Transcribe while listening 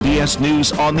CBS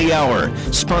News on the Hour,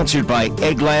 sponsored by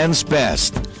Eggland's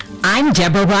Best. I'm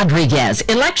Deborah Rodriguez.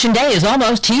 Election day is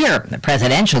almost here. The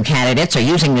presidential candidates are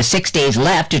using the 6 days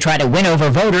left to try to win over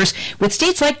voters, with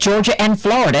states like Georgia and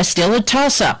Florida still a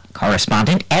toss-up.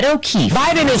 Correspondent Ed O'Keefe.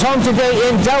 Biden is home today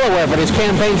in Delaware, but his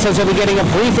campaign says he'll be getting a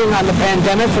briefing on the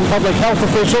pandemic from public health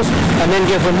officials and then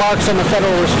give remarks on the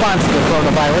federal response to the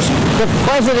coronavirus. The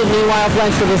president, meanwhile,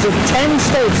 plans to visit 10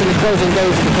 states in the closing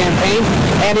days of the campaign,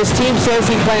 and his team says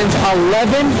he plans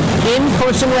 11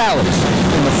 in-person rallies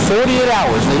in the 48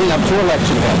 hours leading up to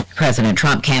Election Day. President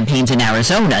Trump campaigns in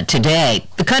Arizona today.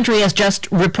 The country has just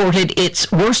reported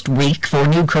its worst week for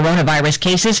new coronavirus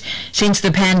cases since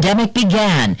the pandemic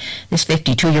began. This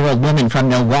 52-year-old woman from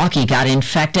Milwaukee got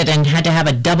infected and had to have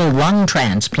a double lung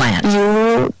transplant.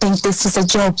 You think this is a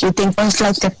joke. You think, oh, it's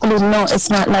like the flu. No,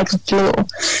 it's not like a flu.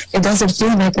 It doesn't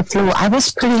feel like a flu. I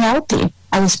was pretty healthy.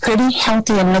 And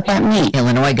look at me.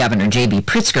 Illinois Governor J.B.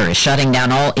 Pritzker is shutting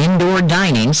down all indoor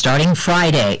dining starting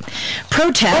Friday.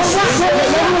 Protests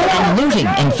and looting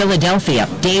in Philadelphia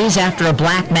days after a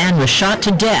black man was shot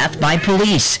to death by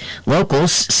police.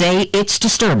 Locals say it's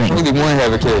disturbing. I really want to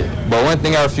have a kid, but one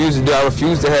thing I refuse to do, I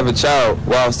refuse to have a child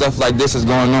while stuff like this is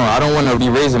going on. I don't want to be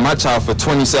raising my child for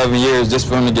 27 years just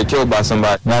for him to get killed by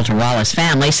somebody. Walter Wallace's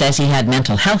family says he had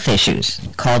mental health issues.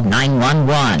 Called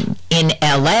 911. In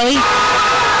L.A.,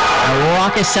 a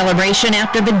raucous celebration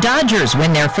after the Dodgers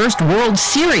win their first World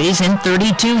Series in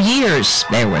 32 years.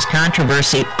 There was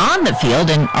controversy on the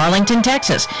field in Arlington,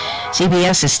 Texas.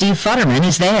 CBS's Steve Futterman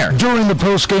is there. During the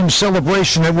post-game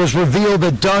celebration, it was revealed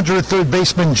that Dodger third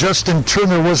baseman Justin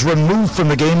Turner was removed from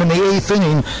the game in the 8th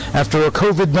inning after a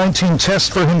COVID-19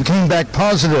 test for him came back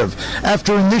positive.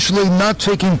 After initially not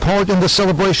taking part in the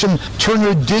celebration,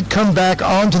 Turner did come back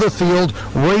onto the field,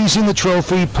 raising the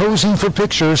trophy, posing for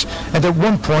pictures, and at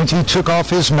one point he took off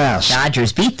his mask.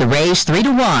 Dodgers beat the Rays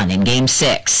 3-1 in Game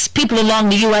 6. People along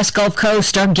the U.S. Gulf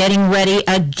Coast are getting ready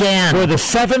again. For the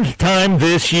 7th time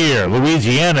this year,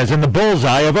 Louisiana's in the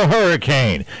bullseye of a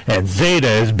hurricane, and Zeta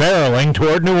is barreling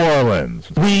toward New Orleans.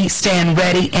 We stand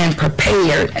ready and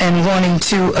prepared and wanting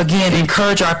to, again,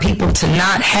 encourage our people to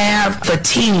not have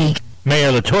fatigue.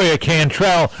 Mayor LaToya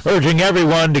Cantrell urging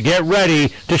everyone to get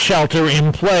ready to shelter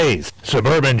in place.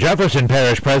 Suburban Jefferson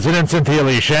Parish President Cynthia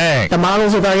Lee Shang. The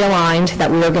models are very aligned that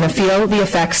we are going to feel the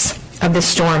effects of this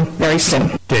storm very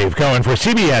soon. Dave Cohen for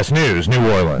CBS News, New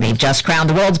Orleans. They've just crowned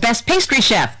the world's best pastry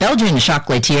chef. Belgian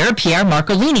chocolatier Pierre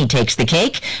Marcolini takes the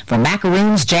cake for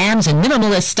macaroons, jams, and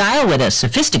minimalist style with a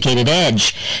sophisticated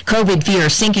edge. COVID fear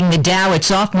sinking the Dow. It's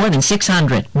off more than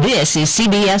 600. This is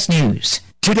CBS News.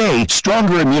 Today,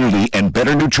 stronger immunity and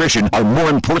better nutrition are more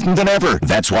important than ever.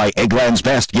 That's why Eggland's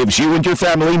Best gives you and your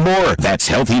family more. That's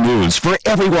healthy news for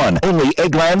everyone. Only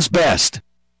Eggland's Best.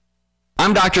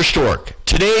 I'm Dr. Stork.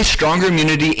 Today, stronger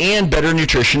immunity and better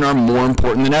nutrition are more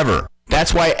important than ever.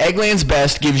 That's why Eggland's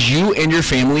Best gives you and your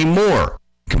family more.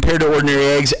 Compared to ordinary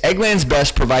eggs, Eggland's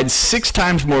Best provides 6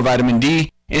 times more vitamin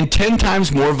D and 10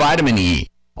 times more vitamin E,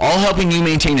 all helping you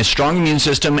maintain a strong immune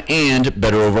system and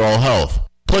better overall health.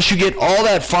 Plus, you get all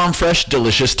that farm-fresh,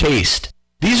 delicious taste.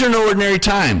 These are no ordinary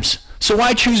times, so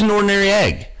why choose an ordinary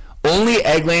egg? Only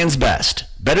Eggland's Best.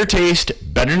 Better taste,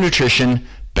 better nutrition,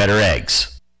 better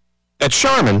eggs. At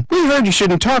Charmin, we heard you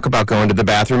shouldn't talk about going to the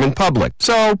bathroom in public,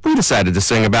 so we decided to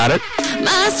sing about it.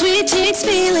 My sweet cheeks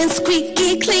feeling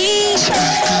squeaky clean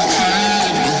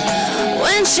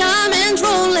when Charmin's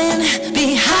rolling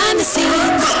behind the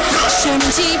scenes. Charmin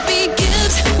TP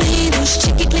gives me those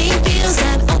cheeky clean feels.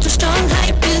 That ultra strong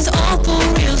hype is all for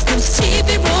reals. Those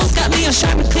TP rolls got me a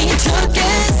Charmin clean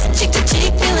tuckers. Cheek to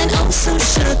cheek feeling oh so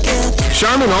shooketh.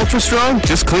 Charmin Ultra Strong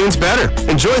just cleans better.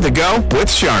 Enjoy the go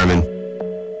with Charmin.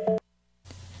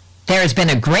 There has been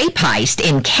a grape heist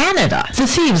in Canada. The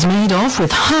thieves made off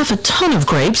with half a ton of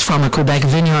grapes from a Quebec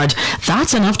vineyard.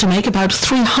 That's enough to make about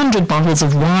 300 bottles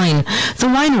of wine. The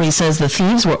winery says the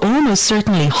thieves were almost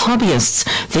certainly hobbyists.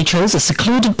 They chose a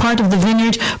secluded part of the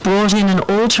vineyard, brought in an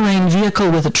all-terrain vehicle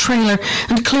with a trailer,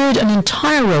 and cleared an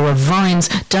entire row of vines,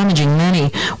 damaging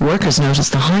many. Workers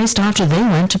noticed the heist after they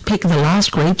went to pick the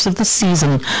last grapes of the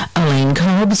season. Elaine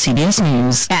Cobb, CBS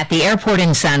News. At the airport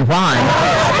in San Juan,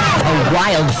 a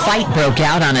wild fight broke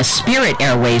out on a Spirit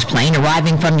Airways plane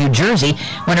arriving from New Jersey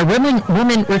when a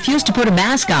woman refused to put a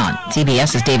mask on.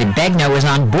 CBS's David Begnaud was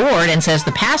on board and says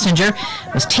the passenger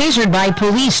was tasered by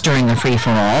police during the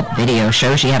free-for-all. Video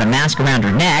shows she had a mask around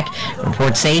her neck.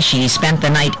 Reports say she spent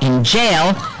the night in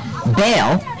jail.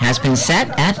 Bail has been set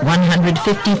at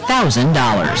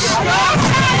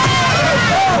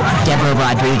 $150,000. Deborah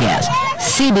Rodriguez,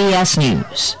 CBS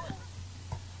News.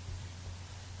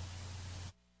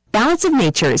 Balance of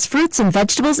Nature's fruits and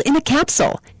vegetables in a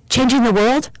capsule. Changing the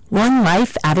world, one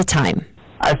life at a time.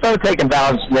 I started taking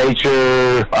Balanced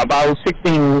Nature about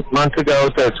 16 months ago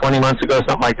to 20 months ago,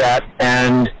 something like that.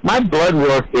 And my blood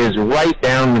work is right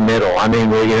down the middle. I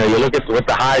mean, you look at what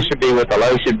the high should be, what the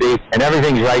low should be, and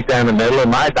everything's right down the middle.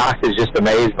 And my doctor's just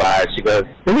amazed by it. She goes,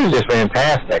 "This is just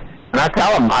fantastic." And I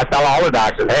tell all the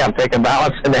doctors, "Hey, I'm taking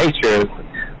Balanced Nature."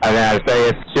 I mean, I say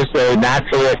it's just a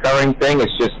naturally occurring thing.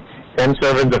 It's just 10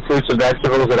 servings of fruits and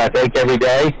vegetables that I take every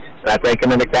day. And I take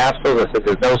them in the capsules. I said,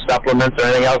 there's no supplements or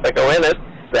anything else that go in it.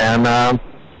 And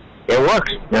it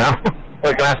works,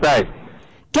 What can I say?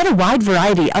 Get a wide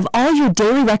variety of all your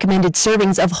daily recommended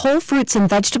servings of whole fruits and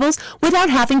vegetables without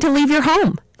having to leave your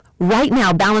home. Right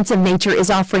now, Balance of Nature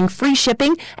is offering free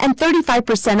shipping and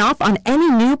 35% off on any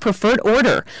new preferred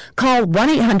order. Call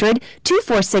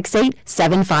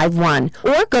 1-800-2468-751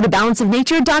 or go to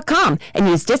balanceofnature.com and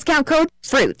use discount code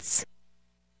FRUITS.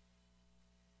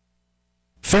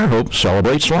 Fairhope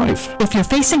celebrates life. If you're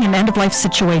facing an end-of-life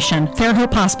situation,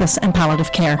 Fairhope Hospice and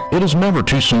Palliative Care. It is never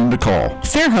too soon to call.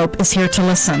 Fairhope is here to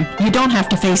listen. You don't have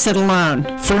to face it alone.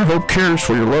 Fairhope cares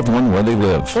for your loved one where they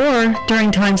live. Or, during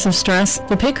times of stress,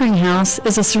 the Pickering House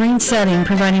is a serene setting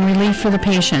providing relief for the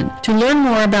patient. To learn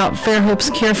more about Fairhope's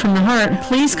Care from the Heart,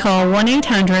 please call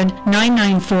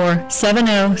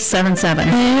 1-800-994-7077.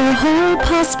 Fairhope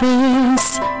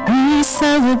Hospice, we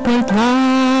celebrate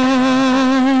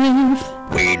life.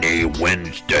 Weenie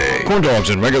Wednesday. Corn dogs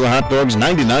and regular hot dogs,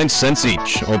 99 cents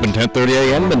each. Open 10:30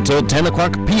 a.m. until 10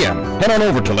 o'clock p.m. Head on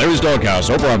over to Larry's Doghouse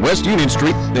over on West Union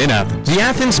Street in Athens. The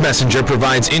Athens Messenger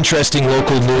provides interesting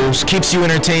local news, keeps you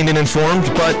entertained and informed,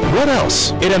 but what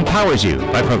else? It empowers you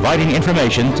by providing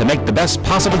information to make the best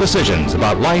possible decisions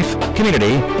about life,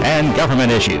 community, and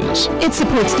government issues. It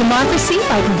supports democracy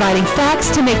by providing facts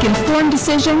to make informed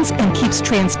decisions and keeps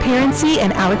transparency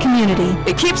in our community.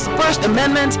 It keeps the First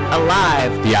Amendment alive.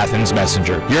 The Athens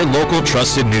Messenger, your local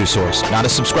trusted news source. Not a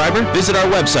subscriber? Visit our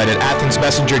website at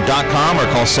athensmessenger.com or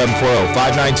call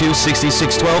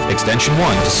 740-592-6612, extension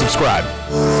 1 to subscribe.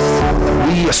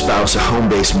 We espouse a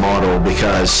home-based model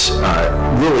because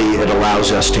really it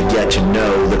allows us to get to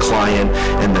know the client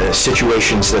and the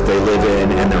situations that they live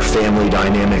in and their family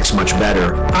dynamics much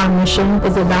better. Our mission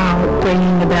is about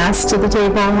bringing the best to the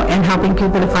table and helping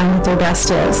people to find what their best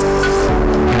is.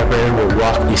 Collaborator will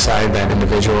walk beside that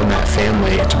individual and that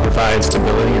family to provide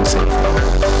stability and safety.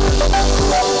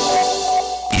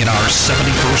 In our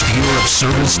 71st year of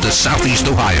service to Southeast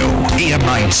Ohio, AM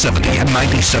 970 and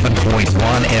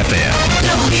 97.1 FM.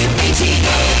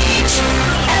 WATH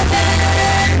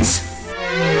Athens.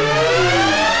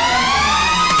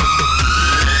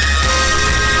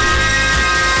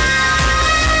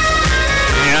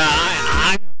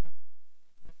 Yeah,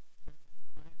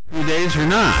 few days or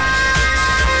not.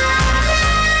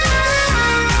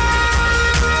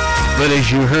 But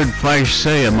as you heard Fleisch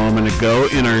say a moment ago,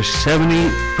 in our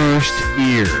 71st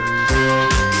year.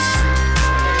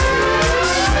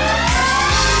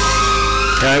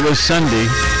 It was Sunday,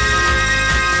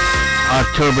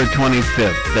 October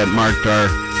 25th, that marked our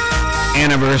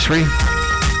anniversary,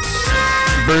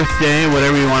 birthday,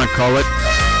 whatever you want to call it.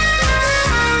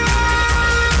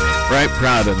 Right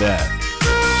proud of that.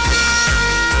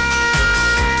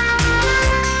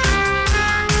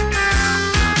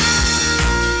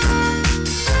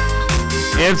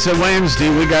 It's a Wednesday.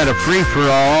 We got a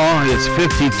free-for-all. It's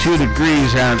 52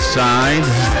 degrees outside.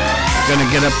 Going to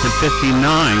get up to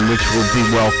 59, which will be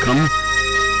welcome.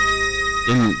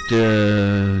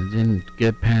 Didn't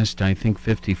get past, I think,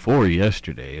 54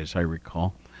 yesterday, as I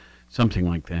recall. Something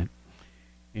like that.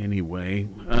 Anyway,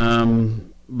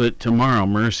 but tomorrow,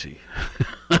 mercy.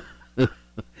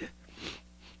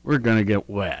 We're going to get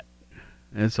wet.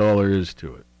 That's all there is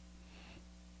to it.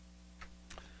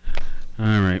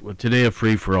 All right, well, today a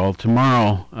free-for-all.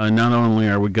 Tomorrow, not only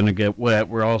are we going to get wet,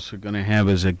 we're also going to have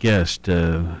as a guest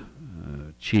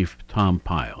Chief Tom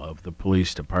Pyle of the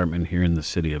police department here in the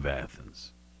city of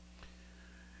Athens.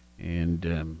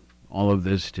 And all of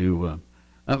this to,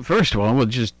 first of all, we'll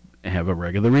just have a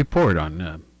regular report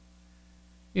on,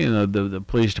 the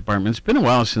police department. It's been a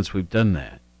while since we've done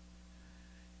that.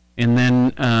 And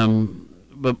then,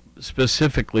 but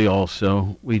specifically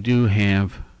also, we do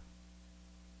have...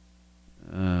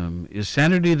 is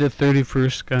Saturday the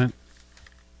 31st, Scott?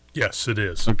 Yes, it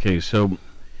is. Okay, so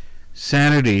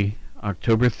Saturday,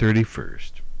 October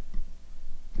 31st,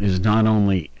 is not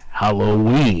only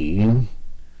Halloween,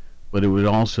 but it would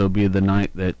also be the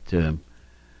night that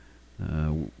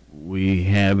we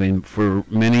have, for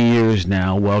many years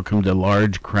now, welcomed a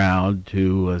large crowd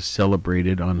to celebrate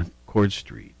it on Court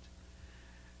Street.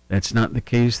 That's not the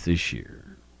case this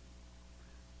year.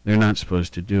 They're not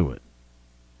supposed to do it.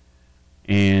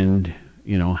 And,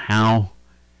 how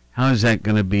is that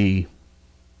going to be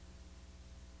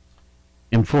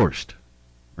enforced,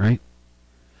 right?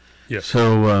 Yes.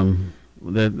 So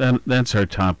that's our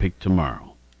topic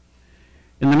tomorrow.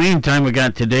 In the meantime, we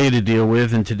got today to deal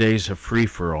with, and today's a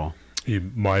free-for-all. We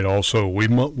might also want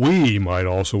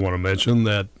to mention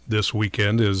that this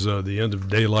weekend is the end of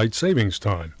daylight savings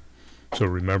time. So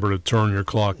remember to turn your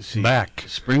clock back.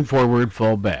 Spring forward,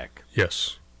 fall back.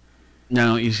 Yes.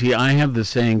 Now, you see, I have the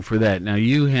saying for that. Now,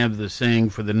 you have the saying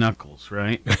for the knuckles,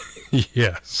 right?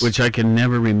 Yes. Which I can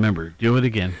never remember. Do it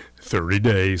again. 30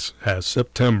 days has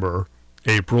September,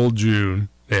 April, June,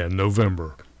 and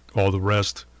November. All the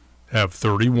rest have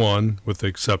 31 with the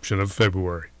exception of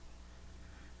February.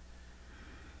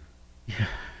 Yeah,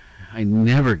 I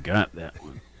never got that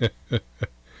one.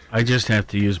 I just have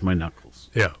to use my knuckles.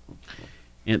 Yeah.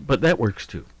 But that works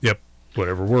too. Yep.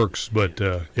 Whatever works. But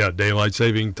daylight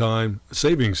savings time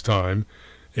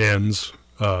ends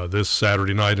this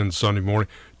Saturday night and Sunday morning.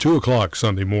 2:00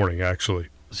 Sunday morning, actually.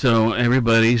 So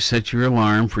everybody set your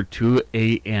alarm for 2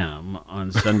 a.m.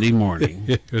 on Sunday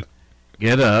morning.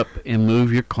 Get up and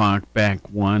move your clock back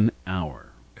 1 hour.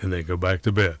 And then go back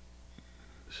to bed.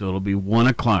 So it'll be 1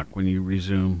 o'clock when you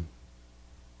resume.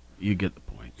 You get the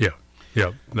point. Yeah.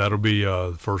 Yep. That'll be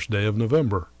the first day of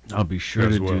November. I'll be sure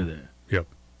to do that. Yep.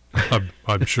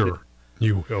 I'm sure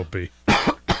you will be.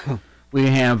 We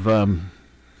have,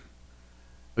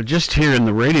 just here in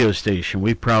the radio station,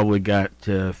 we probably got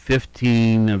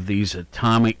 15 of these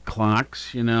atomic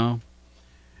clocks,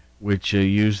 which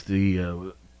use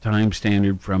the time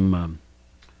standard from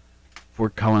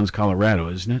Fort Collins, Colorado,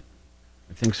 isn't it?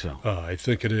 I think so. I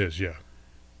think it is, yeah.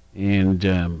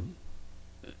 And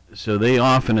so they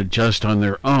often adjust on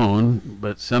their own,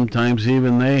 but sometimes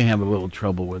even they have a little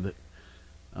trouble with it.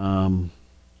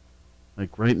 Like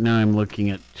right now I'm looking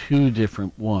at two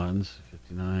different ones,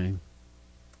 59.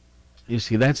 You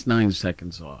see, that's 9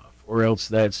 seconds off, or else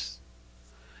that's...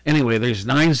 Anyway, there's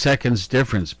 9 seconds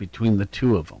difference between the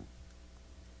two of them.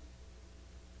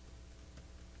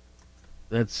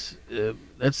 That's the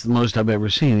most I've ever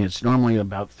seen. It's normally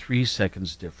about 3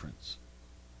 seconds difference.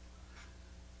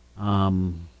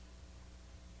 Let's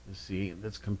see.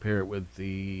 Let's compare it with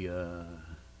the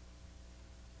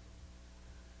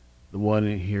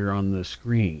one here on the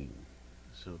screen.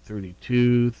 So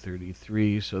 32,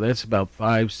 33. So that's about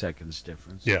 5 seconds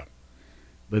difference. Yeah.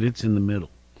 But it's in the middle.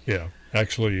 Yeah.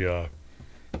 Actually,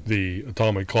 the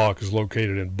atomic clock is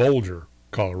located in Boulder,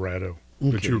 Colorado.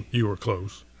 Okay. But you were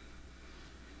close.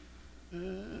 I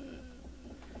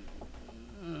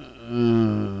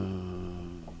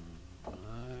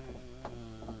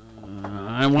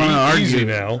want to argue easy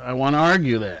now. I want to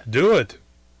argue that. Do it.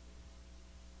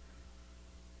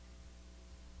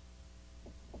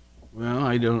 Well,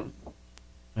 I don't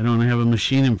have a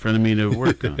machine in front of me to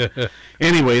work on.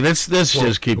 Anyway, let's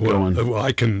just keep going. Well,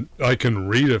 I can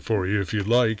read it for you if you'd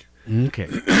like. Okay.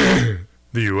 The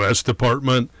U.S.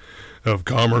 Department of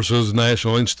Commerce's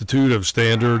National Institute of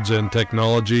Standards and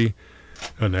Technology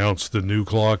announced the new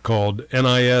clock called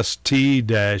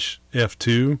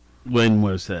NIST-F2. When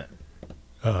was that?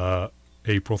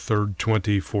 April 3rd,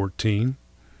 2014.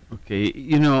 Okay,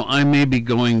 I may be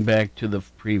going back to the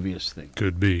previous thing.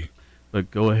 Could be.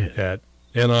 But go ahead. At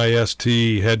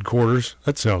NIST headquarters,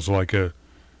 that sounds like a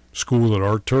school that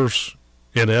our turfs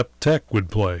Inept Tech would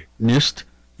play. NIST?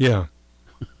 Yeah.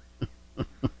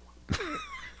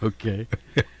 Okay.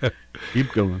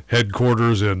 Keep going.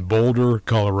 Headquarters in Boulder,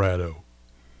 Colorado.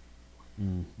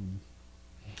 Mm-hmm.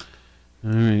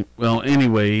 All right. Well,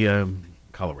 anyway,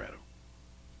 Colorado.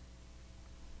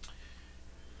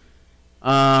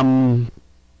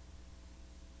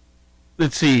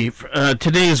 Let's see.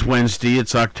 Today is Wednesday.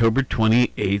 It's October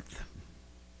 28th.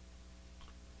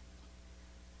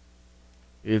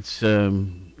 It's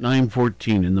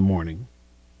 9:14 in the morning.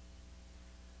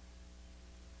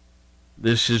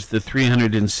 This is the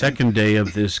 302nd day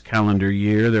of this calendar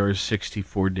year. There are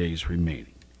 64 days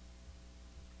remaining.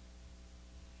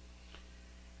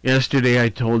 Yesterday I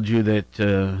told you that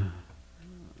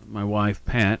my wife,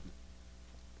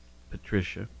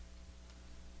 Patricia,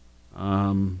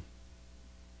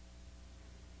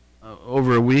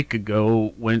 over a week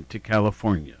ago went to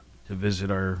California to visit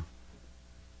our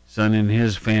son and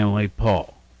his family,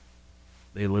 Paul.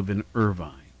 They live in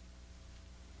Irvine.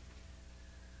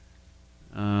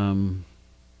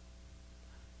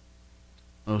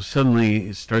 Suddenly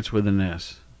it starts with an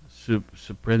S.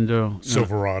 Silverado,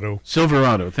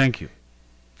 thank you.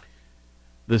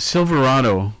 The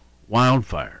Silverado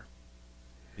wildfire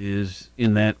is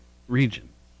in that region,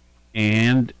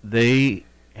 and they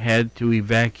had to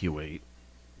evacuate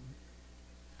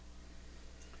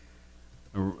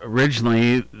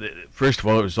originally, first of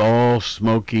all, it was all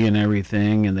smoky and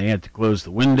everything, and they had to close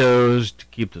the windows to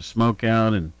keep the smoke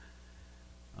out, and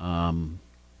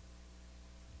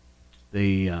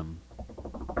they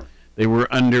were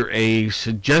under a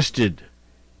suggested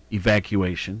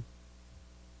evacuation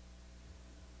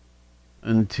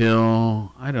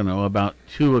until, I don't know, about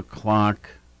 2 o'clock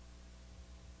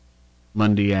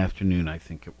Monday afternoon, I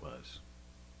think it was.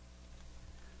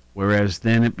 Whereas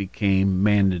then it became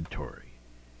mandatory.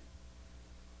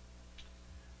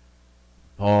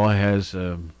 Paul has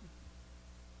a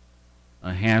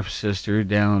half-sister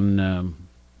down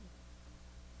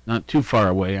not too far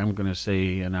away. I'm going to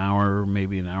say an hour,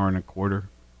 maybe an hour and a quarter.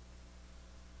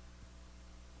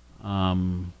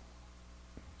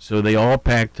 So they all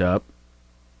packed up.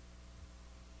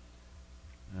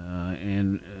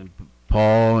 And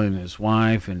Paul and his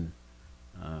wife and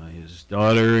his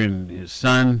daughter and his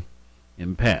son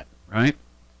and Pat, right?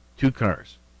 2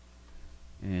 cars.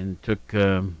 And took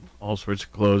all sorts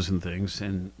of clothes and things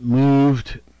and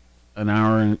moved an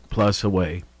hour plus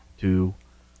away to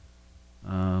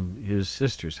his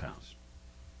sister's house.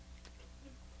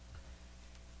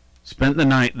 Spent the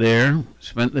night there,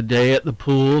 spent the day at the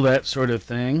pool, that sort of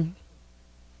thing.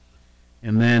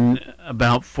 And then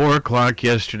about 4 o'clock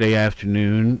yesterday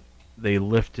afternoon, they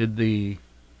lifted the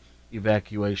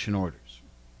evacuation orders.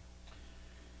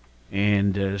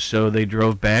 And so they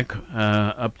drove back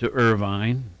up to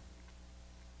Irvine.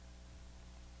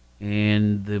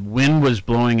 And the wind was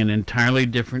blowing an entirely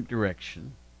different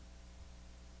direction.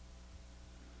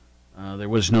 There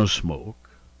was no smoke.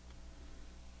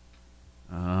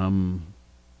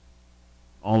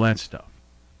 All that stuff.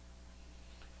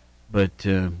 But,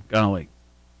 golly,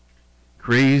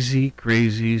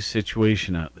 crazy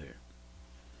situation out there.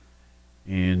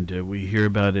 And we hear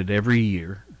about it every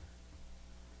year.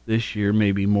 This year,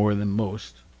 maybe more than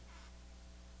most.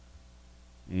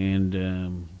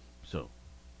 And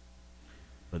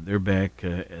but they're back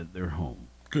at their home.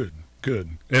 Good.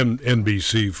 And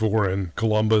NBC4 in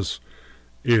Columbus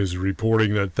is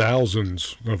reporting that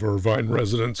thousands of Irvine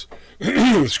residents,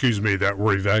 that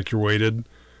were evacuated,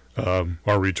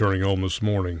 are returning home this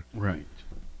morning. Right.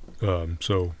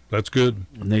 So that's good.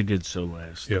 And they did so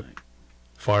last night.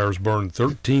 Fires burned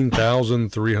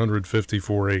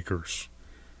 13,354 acres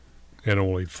and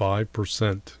only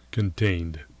 5%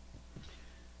 contained.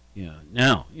 Yeah.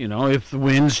 Now, if the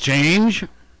winds change,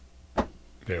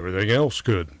 everything else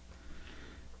good.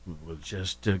 We'll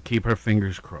just keep our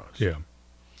fingers crossed. Yeah.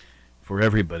 For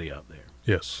everybody out there.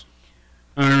 Yes.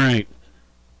 All right.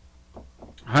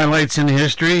 Highlights in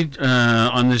history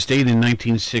on this date in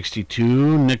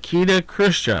 1962, Nikita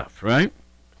Khrushchev, right?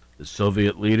 The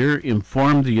Soviet leader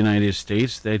informed the United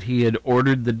States that he had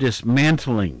ordered the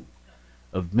dismantling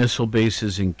of missile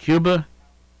bases in Cuba,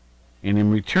 and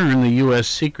in return, the U.S.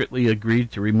 secretly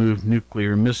agreed to remove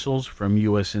nuclear missiles from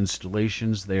U.S.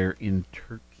 installations there in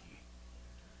Turkey,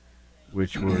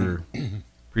 which were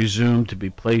presumed to be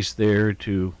placed there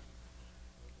to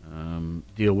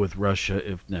deal with Russia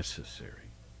if necessary.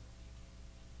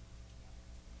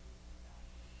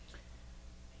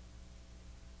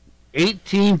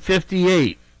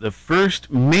 (1858), the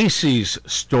first Macy's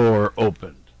store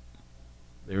opened.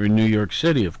 They were in New York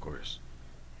City, of course.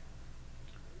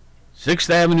 6th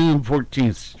Avenue and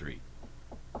 14th Street.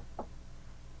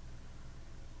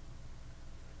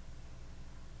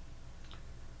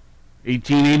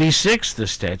 (1886), the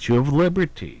Statue of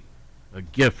Liberty, a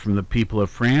gift from the people of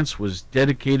France, was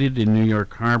dedicated in New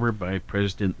York Harbor by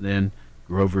President then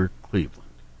Grover Cleveland.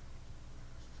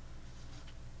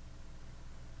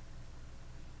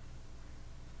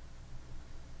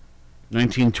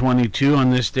 1922, on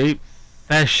this date,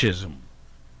 fascism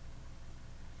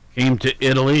came to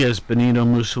Italy as Benito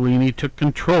Mussolini took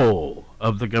control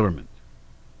of the government.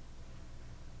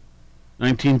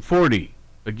 1940,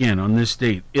 again on this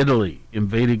date, Italy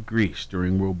invaded Greece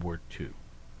during World War II.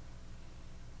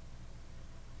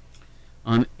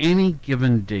 On any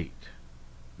given date,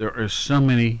 there are so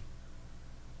many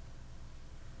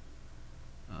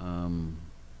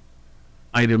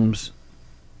items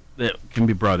that can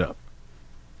be brought up.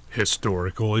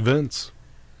 Historical events.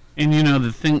 And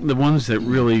the ones that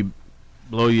really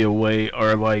blow you away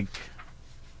are like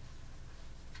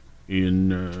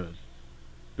in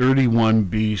 31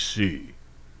 BC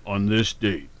on this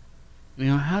date.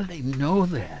 How do they know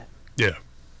that? Yeah.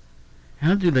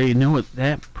 How do they know it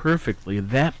that perfectly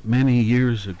that many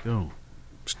years ago?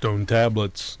 Stone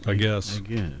tablets, I guess. I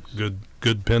guess.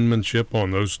 Good penmanship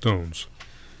on those stones.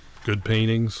 Good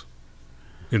paintings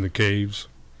in the caves.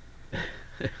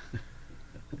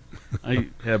 I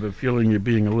have a feeling you're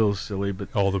being a little silly, but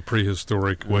all the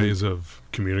prehistoric ways of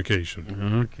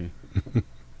communication. Okay.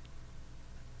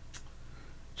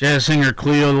 Jazz singer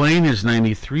Cleo Lane is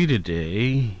 93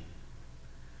 today.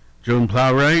 Joan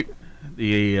Plowright,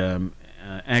 the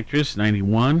actress,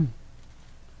 91.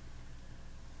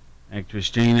 Actress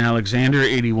Jane Alexander,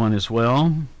 81 as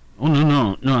well. Oh,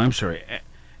 no, I'm sorry.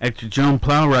 Actor Joan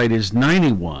Plowright is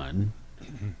 91.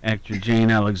 Actor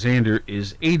Jane Alexander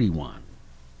is 81.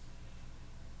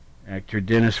 Actor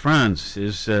Dennis Franz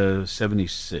is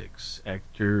 76.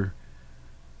 Actress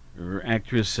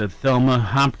Thelma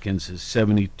Hopkins is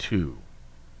 72.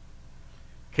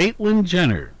 Caitlyn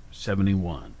Jenner,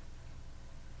 71.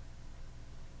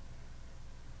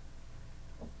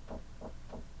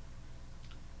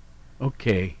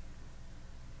 Okay.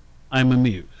 I'm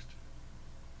amused.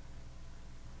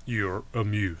 You're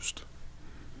amused.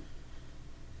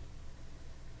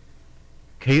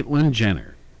 Caitlyn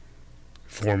Jenner.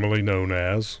 Formerly known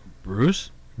as?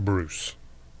 Bruce? Bruce.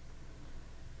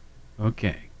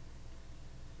 Okay.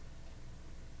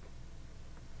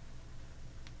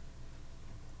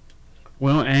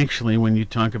 Well, actually, when you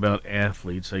talk about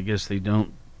athletes, I guess they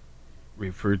don't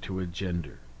refer to a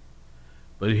gender.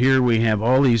 But here we have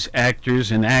all these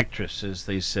actors and actresses,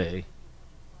 they say.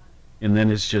 And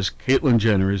then it's just Caitlyn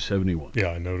Jenner is 71. Yeah,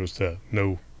 I noticed that.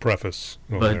 No preface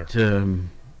on there. But,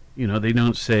 you know, they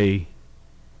don't say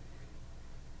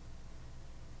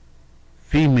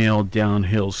female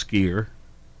downhill skier.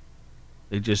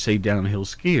 They just say downhill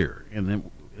skier. And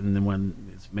then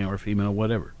when it's male or female,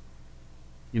 whatever.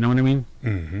 You know what I mean?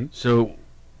 Mm-hmm. So,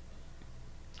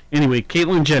 anyway,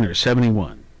 Caitlyn Jenner,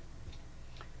 71.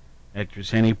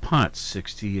 Actress Annie Potts,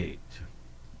 68.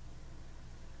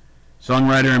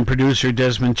 Songwriter and producer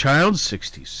Desmond Child,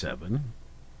 67.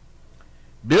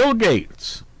 Bill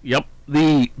Gates, yep,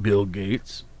 the Bill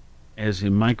Gates, as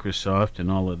in Microsoft and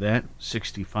all of that,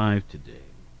 65 today.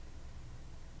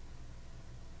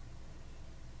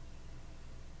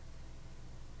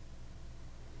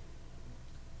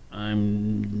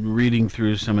 I'm reading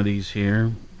through some of these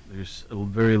here. There's a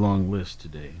very long list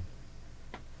today.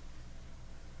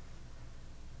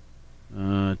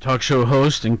 Talk show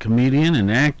host and comedian and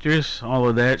actress, all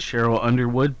of that, Cheryl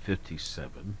Underwood,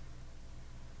 57.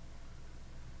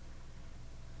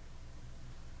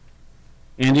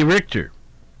 Andy Richter,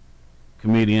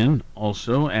 comedian,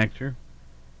 also actor,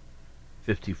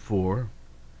 54.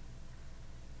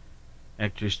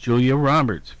 Actress Julia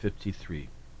Roberts, 53.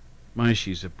 My,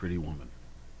 she's a pretty woman.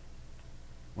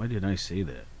 Why did I say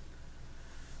that?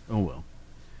 Oh, well.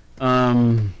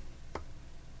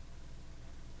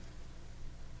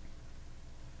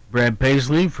 Brad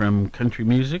Paisley from Country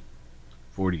Music,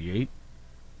 48.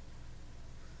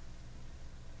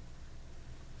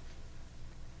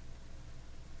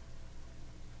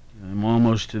 I'm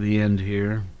almost to the end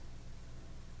here.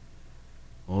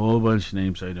 A whole bunch of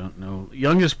names I don't know.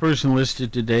 Youngest person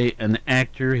listed today, an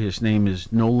actor. His name is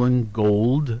Nolan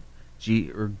Gould,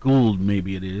 Gould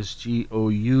maybe it is,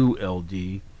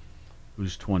 Gould,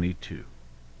 who's 22.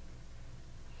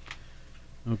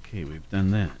 Okay, we've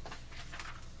done that.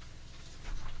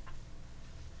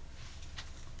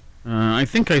 I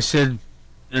think I said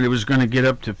that it was going to get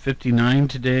up to 59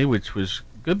 today, which was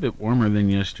a good bit warmer than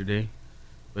yesterday.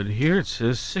 But here it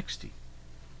says 60.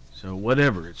 So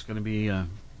whatever, it's going to be a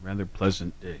rather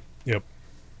pleasant day. Yep.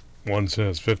 One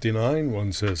says 59,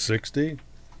 one says 60.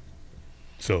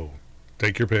 So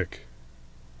take your pick.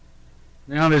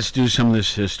 Now let's do some of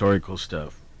this historical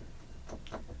stuff.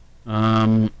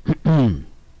 In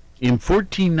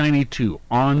 1492,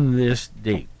 on this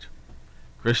date,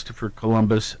 Christopher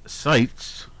Columbus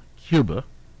sights Cuba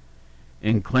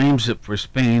and claims it for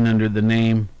Spain under the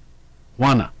name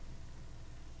Juana.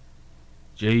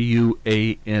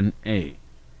 Juana.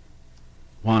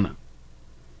 Juana.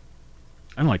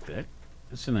 I like that.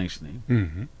 That's a nice name.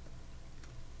 Mm-hmm.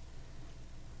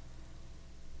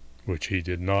 Which he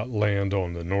did not land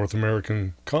on the North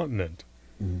American continent.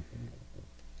 Mm-hmm.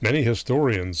 Many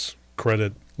historians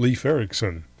credit Leif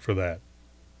Erikson for that.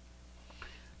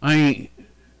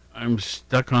 I'm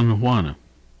stuck on Juana.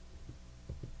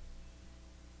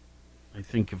 I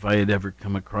think if I had ever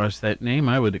come across that name,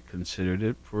 I would have considered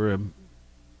it for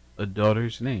a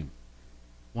daughter's name.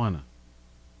 Juana.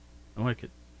 I like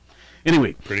it.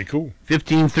 Anyway. Pretty cool.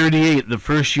 1538, the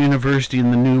first university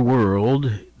in the New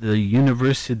World, the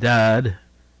Universidad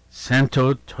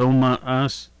Santo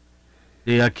Tomás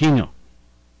de Aquino.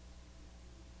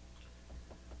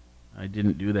 I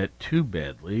didn't do that too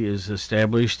badly, is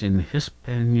established in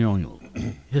Hispaniola.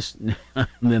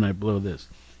 Then I blow this.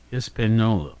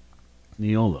 Hispaniola.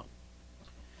 Neola.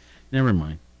 Never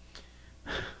mind.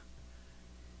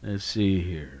 Let's see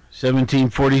here.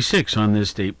 1746 on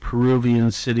this date, Peruvian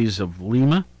cities of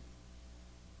Lima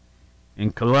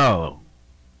and Callao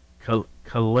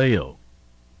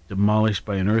demolished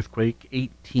by an earthquake.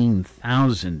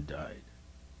 18,000 died.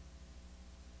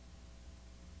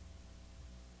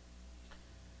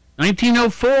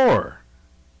 1904,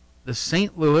 the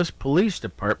St. Louis Police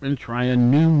Department try a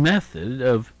new method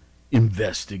of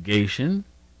investigation.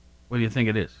 What do you think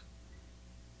it is?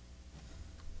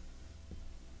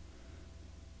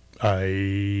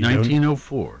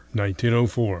 1904.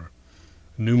 1904.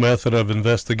 New method of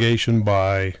investigation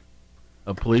by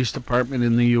a police department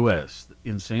in the U.S.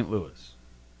 in St. Louis.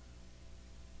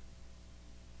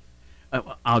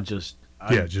 Just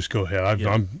go ahead.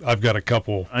 I've got a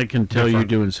couple. I can tell you're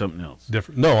doing something else.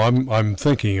 Different. No, I'm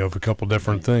thinking of a couple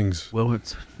different things. Well,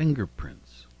 it's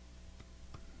fingerprints.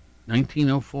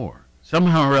 1904.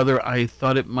 Somehow or other, I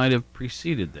thought it might have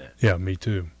preceded that. Yeah, me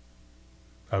too.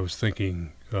 I was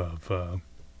thinking of a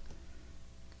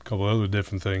couple other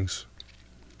different things.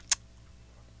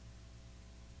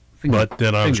 But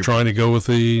then I was trying to go with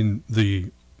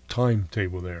the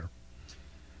timetable there.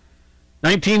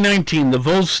 1919, the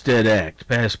Volstead Act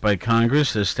passed by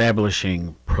Congress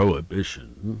establishing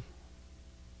prohibition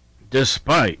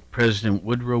despite President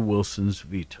Woodrow Wilson's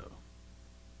veto.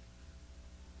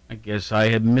 I guess I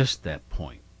had missed that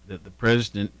point, that the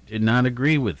president did not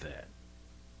agree with that.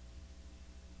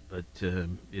 But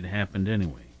it happened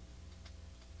anyway.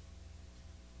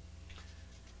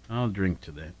 I'll drink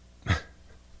to that.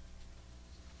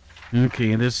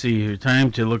 Okay, let's see here.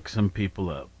 Time to look some people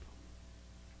up.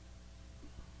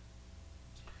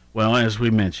 Well, as we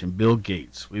mentioned, Bill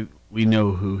Gates. We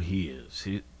know who he is.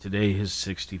 Today, his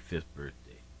 65th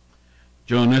birthday.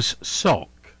 Jonas Salk.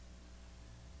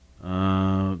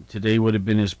 Today would have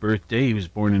been his birthday. He was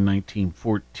born in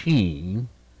 1914.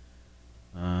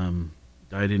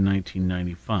 Died in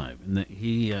 1995. And the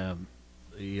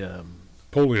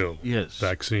polio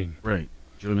vaccine. Right.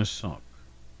 Jonas Salk.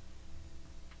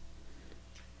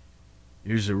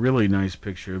 Here's a really nice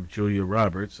picture of Julia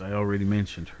Roberts. I already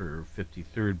mentioned her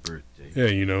 53rd birthday. Yeah,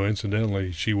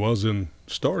 incidentally, she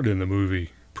starred in the movie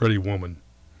Pretty Woman.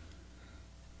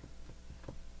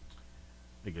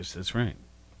 I guess that's right.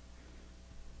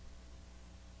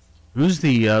 Who's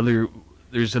the other?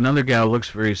 There's another gal who looks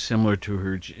very similar to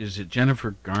her. Is it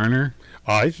Jennifer Garner?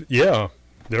 Yeah,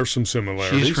 there's some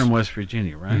similarities. She's from West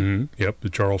Virginia, right? Mm-hmm. Yep,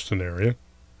 the Charleston area.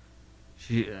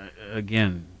 She,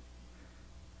 again,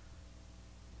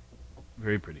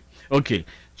 very pretty. Okay,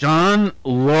 John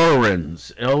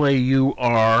Laurens,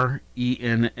 Laurens.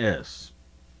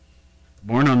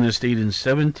 Born on this date in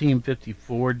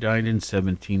 1754, died in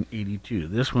 1782.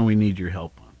 This one we need your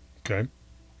help on. Okay.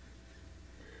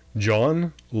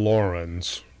 John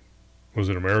Laurens was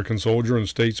an American soldier and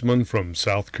statesman from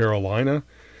South Carolina.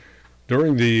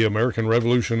 During the American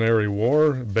Revolutionary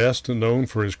War, best known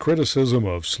for his criticism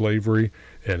of slavery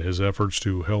and his efforts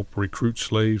to help recruit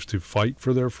slaves to fight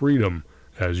for their freedom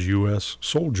as U.S.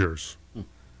 soldiers.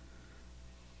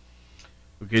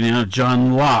 Okay, now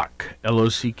John Locke,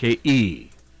 Locke.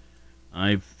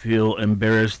 I feel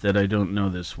embarrassed that I don't know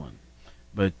this one,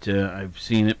 but I've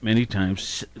seen it many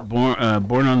times. Born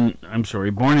in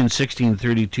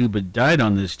 1632, but died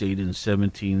on this date in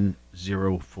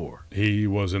 1704. He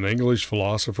was an English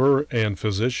philosopher and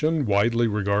physician, widely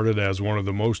regarded as one of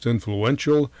the most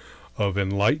influential of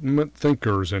Enlightenment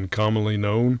thinkers and commonly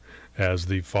known as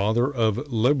the father of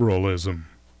liberalism.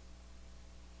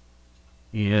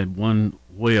 He had one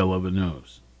whale of a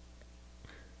nose.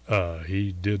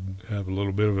 He did have a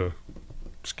little bit of a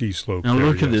ski slope. Now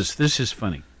look at this. This is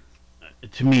funny.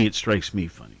 To me, it strikes me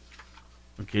funny.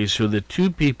 Okay, so the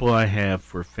two people I have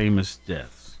for famous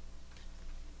deaths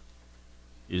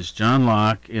is John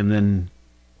Locke and then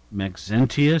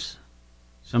Maxentius,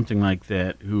 something like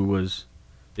that, who was,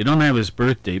 they don't have his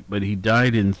birth date, but he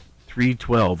died in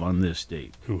 312 on this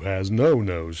date. Who has no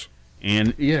nose.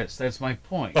 And yes, that's my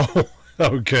point. Oh,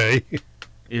 okay.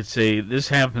 This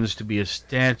happens to be a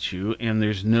statue, and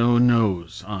there's no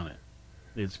nose on it.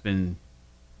 It's been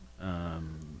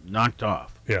knocked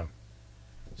off. Yeah.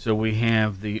 So we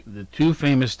have the two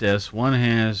famous deaths. One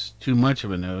has too much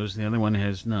of a nose, the other one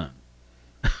has none.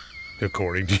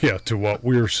 According to what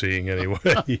we're seeing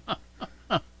anyway.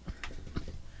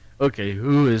 Okay,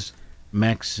 who is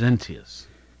Maxentius?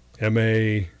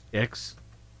 M-A-X.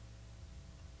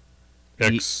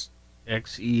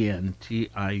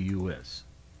 X-E-N-T-I-U-S.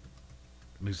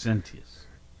 Maxentius.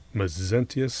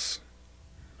 Maxentius.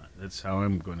 That's how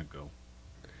I'm going to go.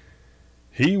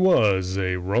 He was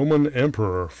a Roman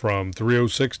emperor from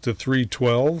 306 to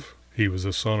 312. He was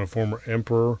the son of former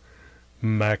emperor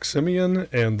Maximian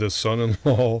and the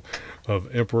son-in-law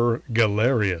of Emperor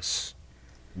Galerius.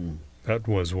 That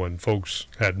was when folks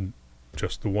had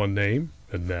just the one name,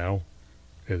 and now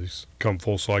it's come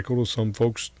full cycle to some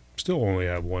folks still only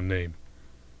have one name.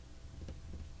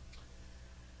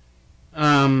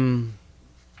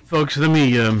 Folks, let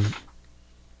me,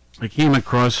 I came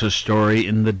across a story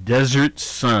in the Desert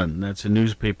Sun. That's a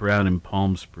newspaper out in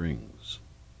Palm Springs.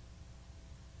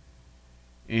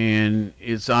 And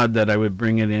it's odd that I would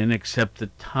bring it in, except the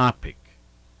topic.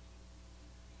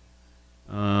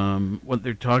 What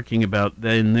they're talking about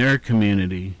in their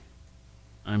community,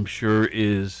 I'm sure,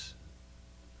 is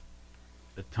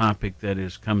a topic that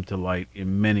has come to light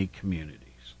in many communities.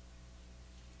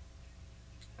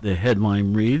 The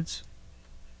headline reads,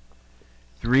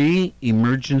 3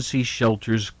 emergency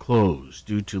shelters closed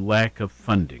due to lack of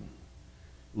funding,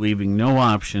 leaving no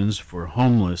options for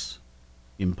homeless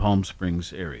in Palm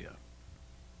Springs area.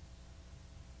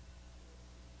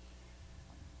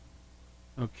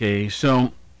 Okay,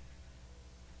 so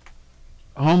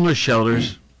homeless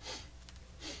shelters,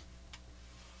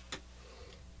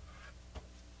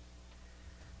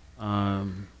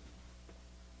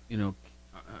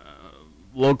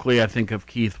 locally I think of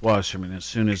Keith Wasserman as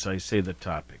soon as I say the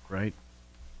topic, right?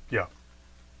 Yeah.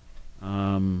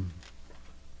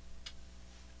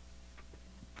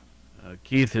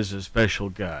 Keith is a special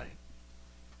guy.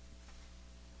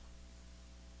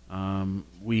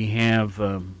 We have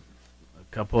a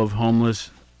couple of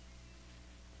homeless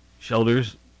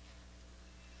shelters,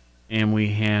 and we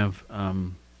have a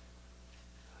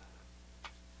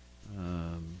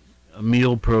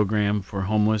meal program for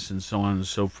homeless and so on and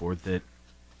so forth that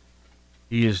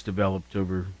he has developed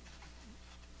over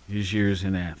his years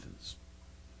in Athens.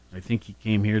 I think he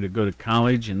came here to go to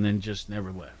college and then just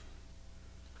never left.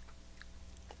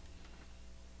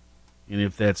 And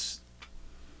if that's,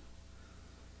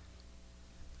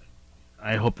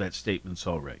 I hope that statement's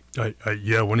all right.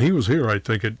 Yeah, when he was here, I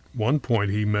think at one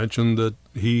point he mentioned that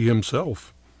he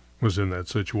himself was in that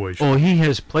situation. Oh, he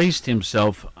has placed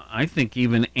himself, I think,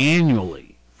 even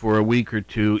annually for a week or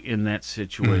two in that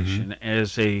situation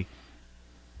as a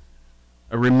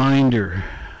reminder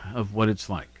of what it's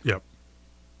like. Yep.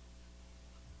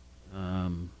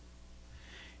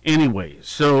 Anyway,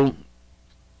 so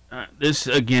this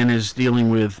again is dealing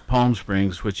with Palm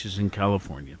Springs, which is in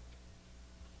California.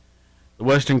 The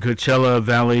Western Coachella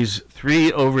Valley's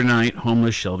 3 overnight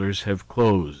homeless shelters have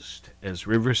closed as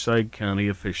Riverside County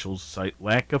officials cite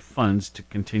lack of funds to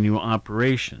continue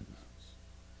operations,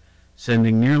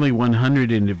 sending nearly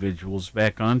 100 individuals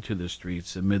back onto the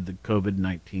streets amid the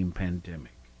COVID-19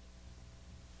 pandemic.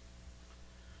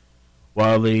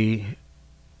 While the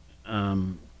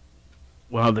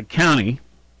county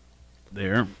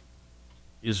there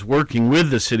is working with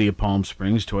the city of Palm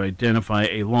Springs to identify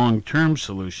a long-term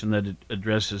solution that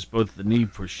addresses both the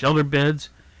need for shelter beds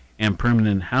and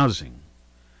permanent housing,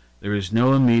 there is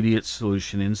no immediate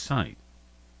solution in sight.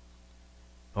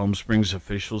 Palm Springs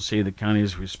officials say the county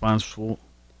is responsible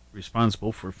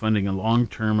for funding a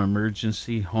long-term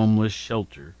emergency homeless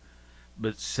shelter,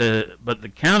 but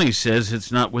the county says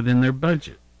it's not within their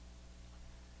budget.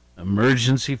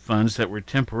 Emergency funds that were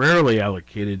temporarily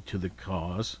allocated to the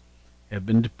cause have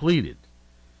been depleted,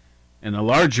 and a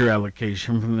larger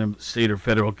allocation from the state or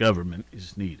federal government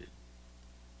is needed.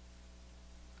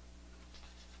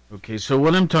 Okay, so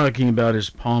what I'm talking about is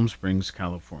Palm Springs,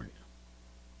 California.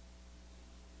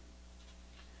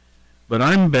 But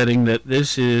I'm betting that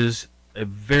this is a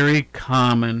very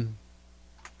common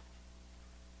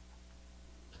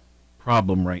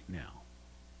problem right now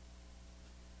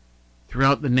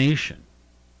throughout the nation,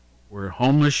 where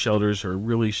homeless shelters are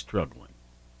really struggling.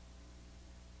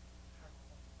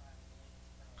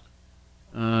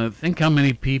 Think how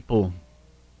many people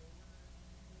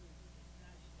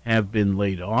have been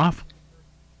laid off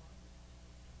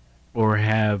or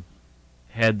have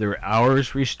had their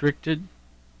hours restricted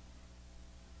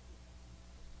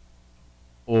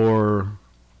or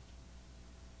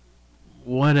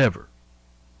whatever.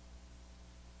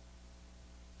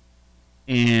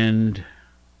 And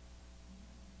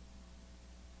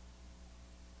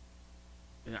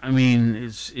I mean,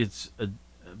 it's a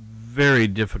very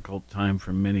difficult time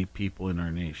for many people in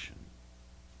our nation.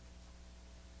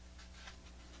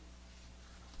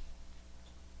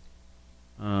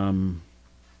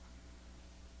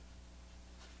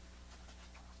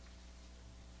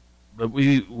 But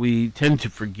we tend to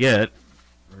forget,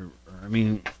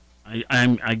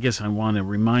 I guess I want to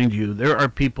remind you, there are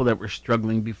people that were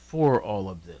struggling before all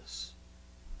of this.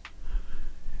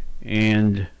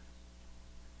 And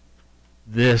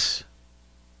this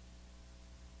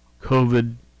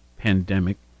COVID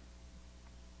pandemic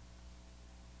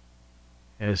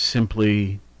has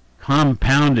simply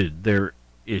compounded their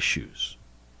issues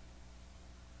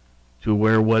to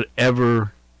where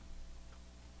whatever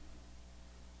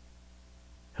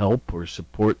help or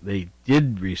support they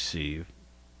did receive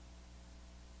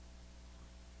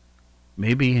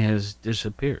maybe has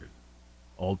disappeared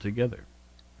altogether.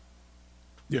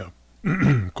 Yeah,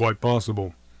 quite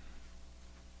possible.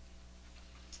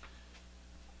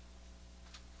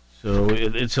 So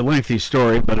it's a lengthy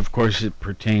story, but of course it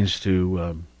pertains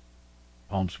to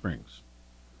Palm Springs.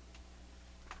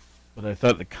 But I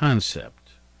thought the concept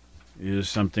is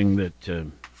something that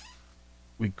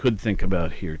we could think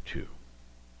about here too.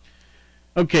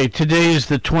 Okay, today is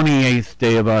the 28th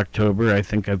day of October. I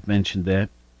think I've mentioned that.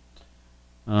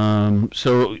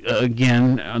 So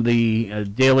again, the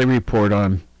daily report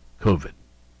on COVID,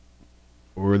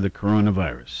 or the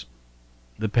coronavirus,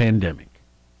 the pandemic.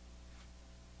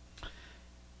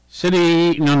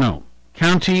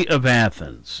 County of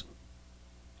Athens.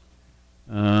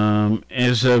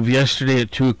 As of yesterday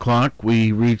at 2 o'clock,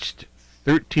 we reached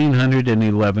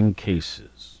 1,311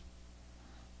 cases.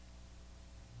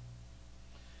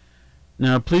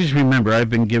 Now, please remember, I've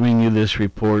been giving you this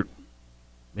report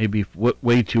maybe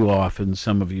way too often,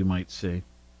 some of you might say.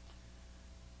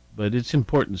 But it's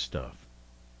important stuff.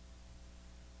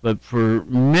 But for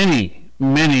many,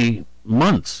 many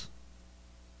months,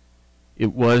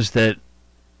 it was that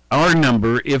our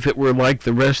number, if it were like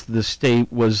the rest of the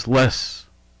state, was less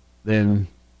than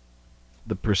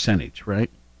the percentage, right?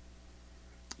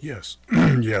 Yes.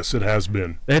 Yes, it has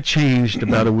been. That changed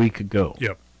about a week ago.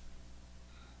 Yep.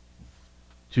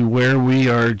 To where we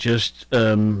are just,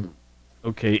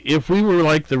 okay, if we were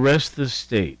like the rest of the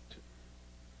state,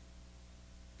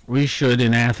 we should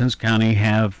in Athens County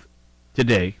have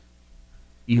today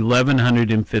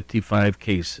 1,155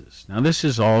 cases. Now this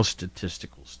is all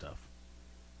statistical stuff.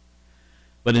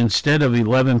 But instead of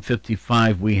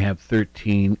 1155, we have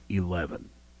 1311.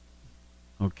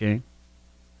 Okay?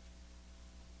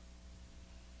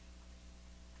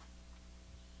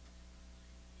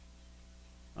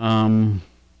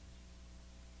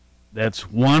 That's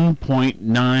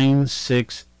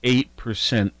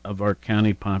 1.968% of our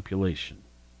county population,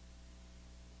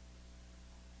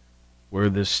 where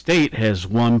the state has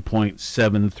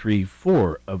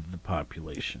 1.734 of the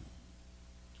population.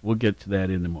 We'll get to that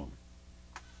in a moment.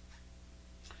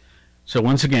 So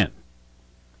once again,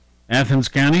 Athens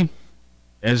County,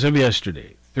 as of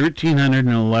yesterday,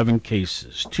 1,311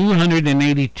 cases.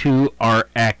 282 are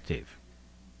active,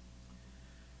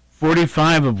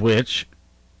 45 of which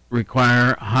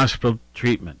require hospital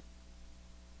treatment.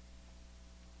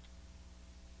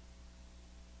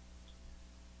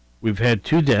 We've had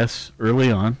 2 deaths early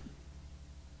on,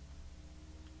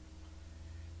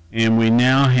 and we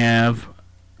now have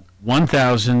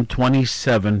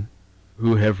 1,027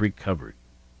 who have recovered.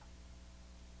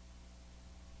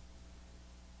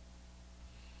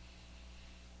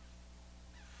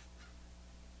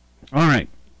 All right.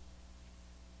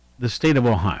 The state of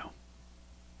Ohio.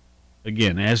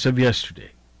 Again, as of yesterday,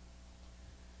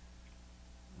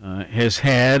 has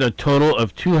had a total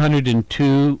of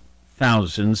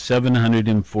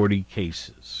 202,740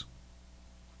 cases.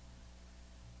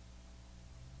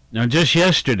 Now, just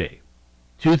yesterday,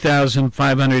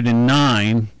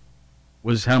 2,509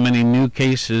 was how many new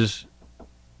cases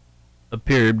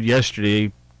appeared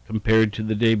yesterday compared to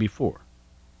the day before.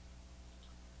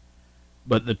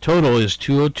 But the total is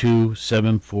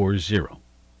 202,740.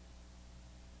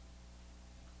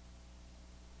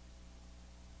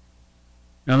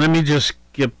 Now let me just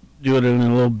do it in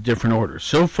a little different order.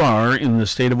 So far in the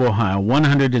state of Ohio,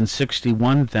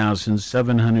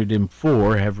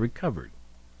 161,704 have recovered.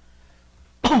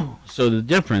 So the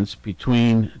difference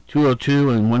between 202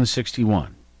 and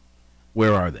 161,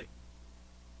 where are they?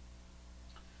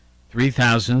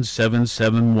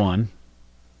 3,771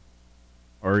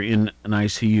 are in an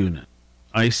ICU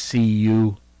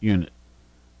unit.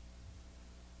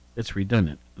 It's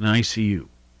redundant. An ICU.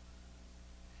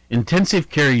 Intensive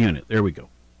care unit. There we go.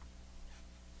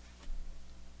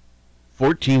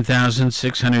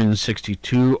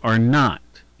 14,662 are not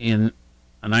in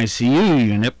an ICU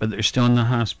unit, but they're still in the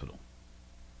hospital.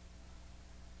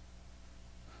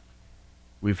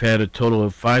 We've had a total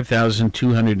of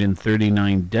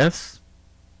 5,239 deaths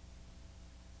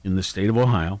in the state of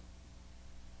Ohio.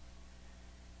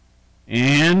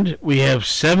 And we have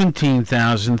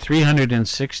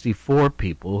 17,364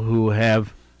 people who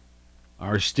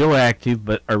are still active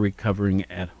but are recovering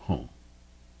at home.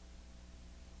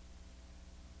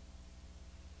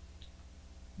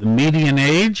 The median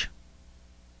age,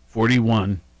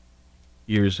 41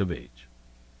 years of age.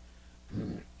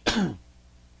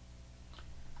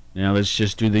 Now let's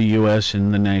just do the U.S.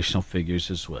 and the national figures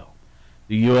as well.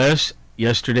 The U.S.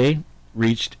 yesterday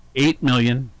reached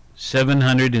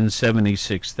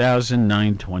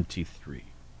 8,776,923.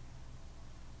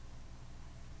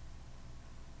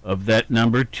 Of that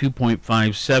number,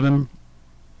 2.57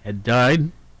 had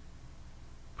died,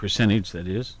 percentage that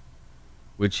is,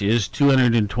 which is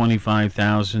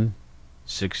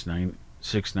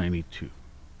 225,692.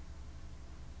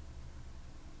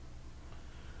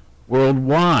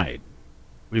 Worldwide,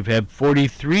 we've had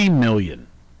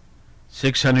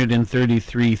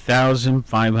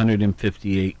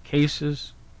 43,633,558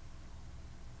 cases.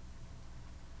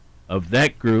 Of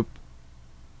that group,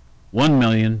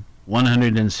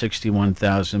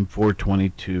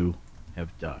 1,161,422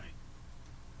 have died,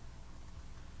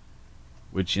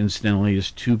 which incidentally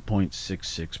is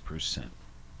 2.66%.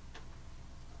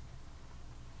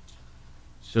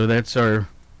 So that's our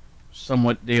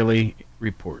somewhat daily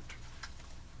report.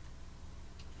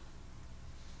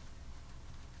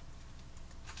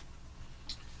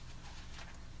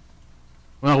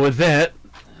 Well, with that,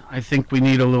 I think we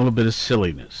need a little bit of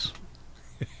silliness.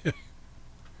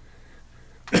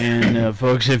 And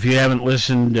folks, if you haven't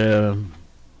listened a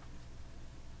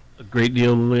great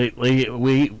deal lately,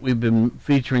 we've been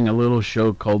featuring a little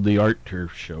show called the Art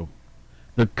Turf Show,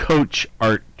 the Coach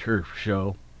Art Turf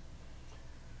Show.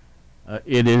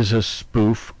 It is a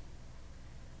spoof.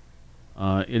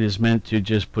 It is meant to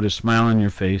just put a smile on your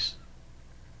face,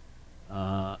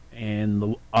 and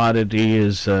the oddity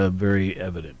is very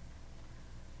evident.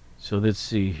 So let's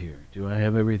see here. Do I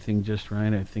have everything just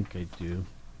right? I think I do.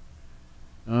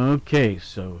 Okay,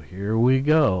 so here we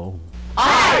go.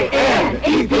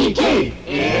 INEPT,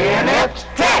 inept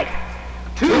tech,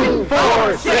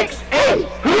 2468.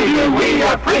 Who do we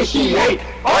appreciate?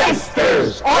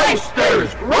 Oysters,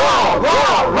 oysters, raw,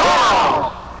 raw,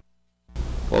 raw.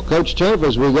 Well, Coach Turf,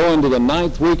 as we go into the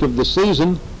 9th week of the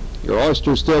season, your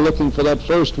Oysters still looking for that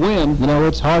first win. You know,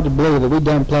 it's hard to believe that we've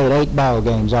done played 8 ball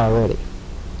games already.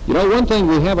 You know, one thing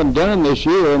we haven't done this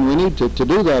year, and we need to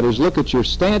do that, is look at your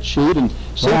stat sheet and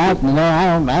see. Well,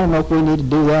 I don't know if we need to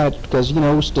do that because, you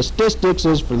know, statistics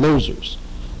is for losers.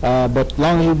 But as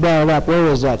long as you brought it up, where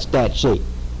is that stat sheet?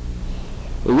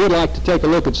 We would like to take a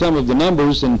look at some of the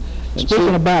numbers and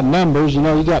speaking about numbers, you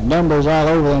know, you got numbers all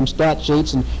over them stat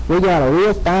sheets, and we got a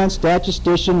real fine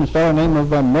statistician, a fellow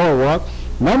named Norwalk.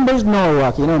 Numbers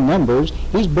Norwalk, you know, Numbers.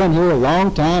 He's been here a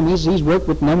long time. He's worked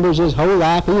with numbers his whole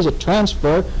life. He's a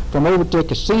transfer from over to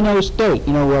Casino State,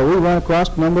 you know, where we run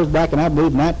across numbers back in, I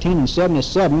believe,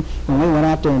 1977 when we went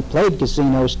out there and played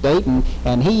Casino State, and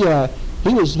he was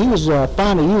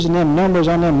fond of using them numbers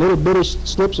on them little bitty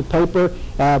slips of paper,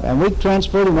 and we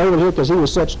transferred him over here because he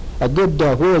was such a good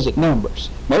whiz at numbers.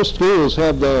 Most schools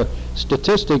have the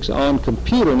statistics on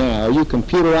computer now. Are you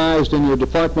computerized in your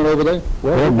department over there?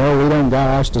 Well, no, we don't got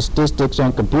our statistics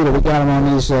on computer. We got them on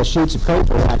these sheets of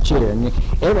paper right here. And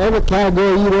every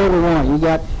category you'd ever want. You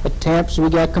got attempts, we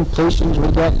got completions, we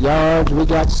got yards, we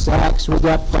got sacks, we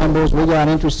got fumbles, we got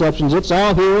interceptions. It's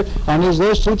all here on these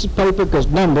little sheets of paper because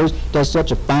Numbers does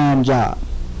such a fine job.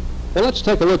 Well, let's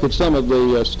take a look at some of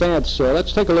the stats.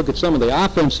 Let's take a look at some of the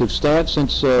offensive stats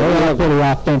since they're pretty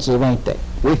offensive, ain't they?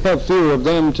 We have fewer of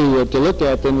them to look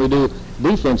at than we do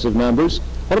defensive numbers.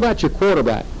 What about your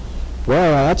quarterback?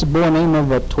 Well, that's a boy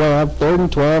named of 12, 3rd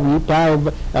and 12, and you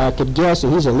probably could guess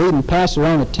that he's a leading passer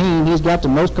on the team. He's got the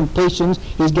most completions,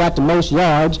 he's got the most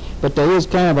yards, but there is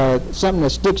kind of something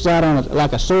that sticks out on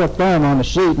like a sore thumb on the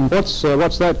sheet. And what's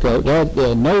that, Coach?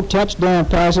 No touchdown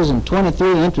passes and 23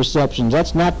 interceptions.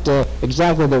 That's not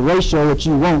exactly the ratio that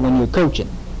you want when you're coaching.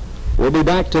 We'll be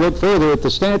back to look further at the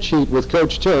stat sheet with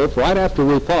Coach Turf right after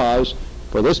we pause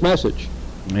for this message.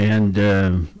 And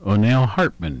O'Neill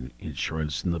Hartman,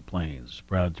 Insurance in the Plains,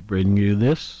 proud to bring you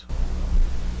this.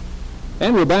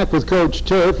 And we're back with Coach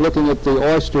Turf looking at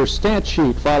the Oyster stat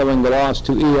sheet following the loss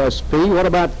to ESP. What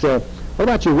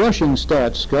about your rushing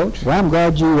stats, Coach? Well, I'm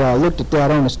glad you looked at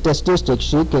that on the statistics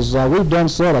sheet because we've done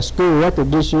set a school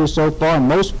record this year so far, and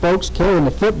most folks carrying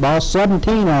the football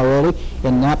 17 already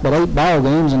in not but 8 ball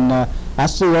games. And I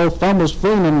see old Fumbles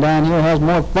Freeman down here has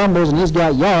more fumbles and he's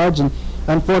got yards, and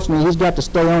unfortunately he's got to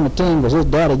stay on the team because his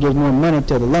daddy gives more money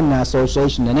to the Alumni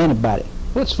Association than anybody.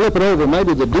 Let's flip it over.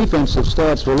 Maybe the defensive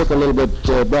stats will look a little bit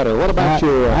better. What about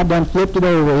I done flipped it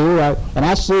over here, and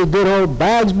I see good old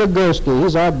Bags Bogorski.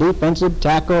 He's our defensive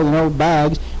tackle, you know,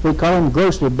 Bags. We call him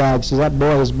Grocery Bags because that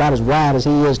boy is about as wide as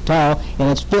he is tall,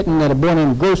 and it's fitting that a boy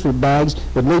named Grocery Bags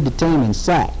would lead the team in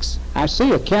sacks. I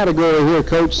see a category here,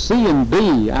 Coach, C and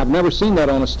B. I've never seen that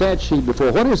on a stat sheet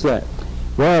before. What is that?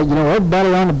 Well, you know,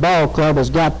 everybody on the ball club has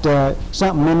got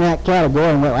something in that category,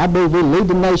 and I believe we lead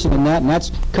the nation in that, and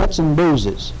that's cuts and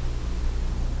bruises.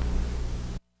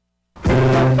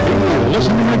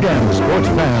 Listening again, sports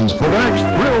fans, for the next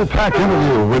thrill-packed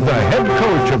interview with the head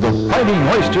coach of the Fighting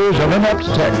Oysters of Inept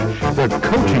Tech, the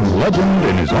coaching legend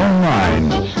in his own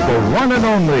mind, the one and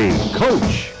only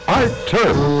Coach Art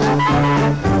Turf.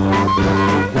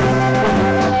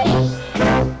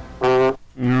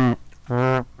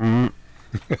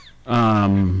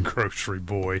 Grocery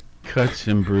boy. Cuts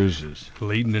and bruises.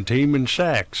 Leading the team in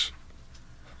sacks.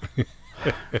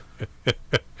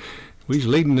 He's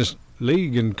leading this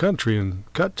league and country in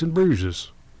cuts and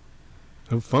bruises.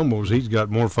 No fumbles. He's got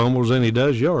more fumbles than he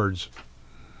does yards.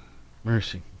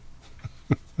 Mercy.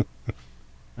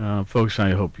 Folks,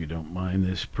 I hope you don't mind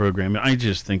this program. I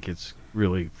just think it's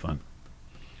really fun.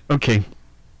 Okay.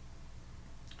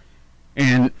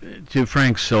 And to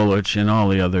Frank Solich and all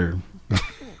the other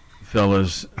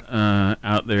fellas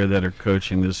out there that are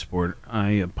coaching this sport,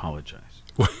 I apologize.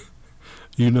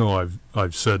 You know,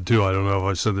 I've said too, I don't know if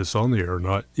I said this on the air or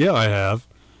not. Yeah, I have.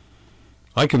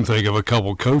 I can think of a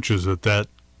couple coaches that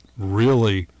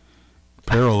really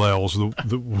parallels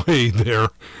the way their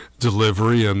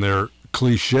delivery and their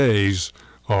cliches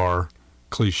are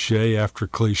cliche after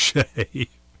cliche.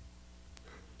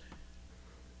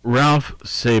 Ralph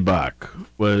Sabak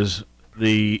was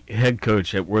the head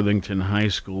coach at Worthington High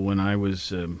School when I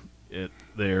was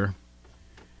there.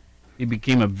 He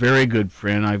became a very good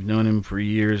friend. I've known him for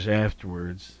years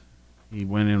afterwards. He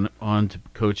went on to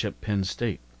coach at Penn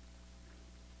State.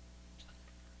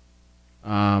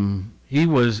 He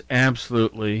was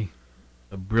absolutely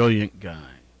a brilliant guy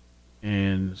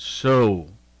and so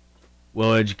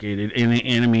well educated.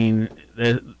 And I mean,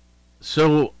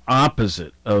 so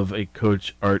opposite of a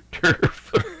Coach Art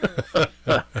Turf.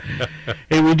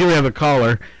 Hey, we do have a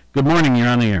caller. Good morning. You're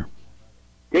on the air.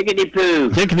 Tickety-poo.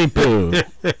 Tickety-poo.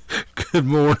 Good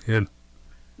morning.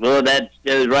 Well, that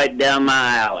goes right down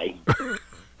my alley.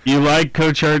 You like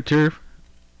Coach Art Turf?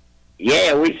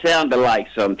 Yeah, we sound alike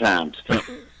sometimes.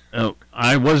 Oh,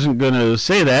 I wasn't going to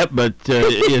say that, but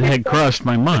it had crossed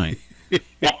my mind.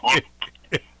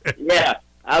 Yeah,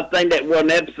 I think that one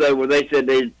episode where they said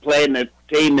they was playing a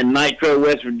team in Nitro,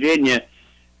 West Virginia,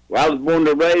 where I was born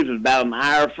and raised, was about an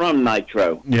hour from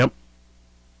Nitro. Yep.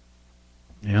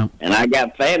 Yeah. And I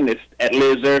got family that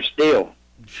lives there still.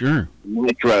 Sure.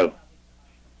 Nitro.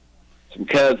 Some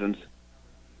cousins.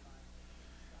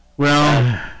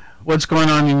 Well, what's going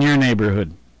on in your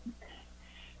neighborhood?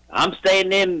 I'm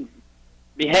staying in,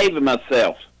 behaving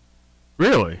myself.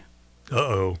 Really?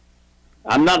 Uh-oh.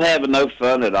 I'm not having no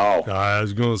fun at all. I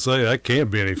was going to say, that can't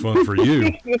be any fun for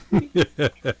you.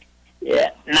 Yeah,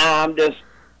 no, I'm just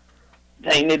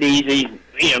taking it easy.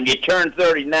 You know, you turn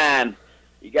 39,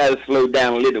 you got to slow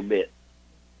down a little bit.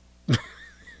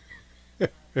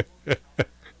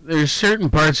 There's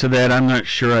certain parts of that I'm not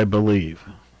sure I believe.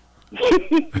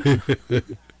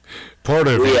 Part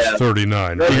of it's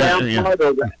 39. The down part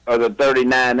or the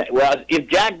 39. Well, if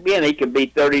Jack Benny could be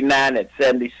 39 at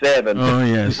 77, oh,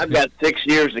 yes. I've got 6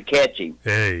 years to catch him.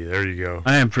 Hey, there you go.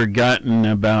 I have forgotten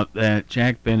about that.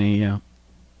 Jack Benny, yeah.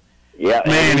 Yeah.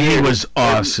 Man, he was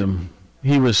awesome.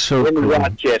 He was so in cool.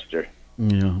 Rochester.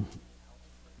 Yeah.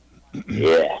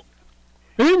 Yeah.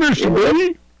 Hey, Mr.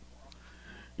 Benny.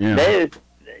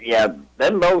 Yeah.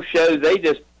 Them old shows, they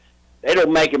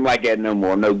don't make them like that no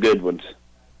more. No good ones.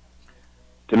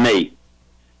 To me.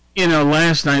 You know,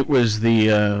 last night was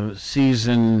the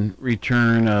season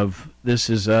return of This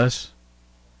Is Us,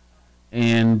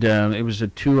 and it was a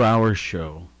 2-hour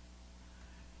show.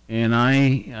 And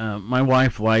my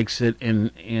wife likes it,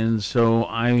 and so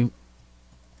I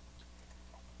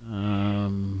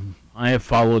have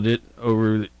followed it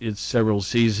over its several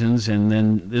seasons, and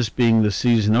then this being the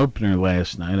season opener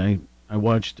last night, I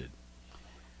watched it.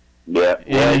 Yeah,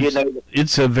 well,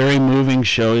 it's a very moving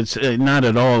show. It's not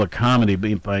at all a comedy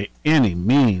by any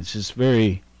means. It's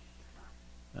very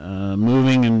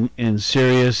moving and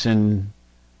serious and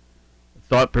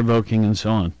thought-provoking and so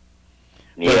on.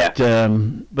 Yeah.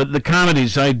 But the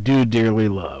comedies I do dearly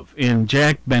love. And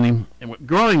Jack Benny,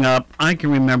 growing up, I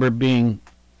can remember being,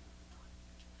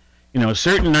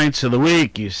 certain nights of the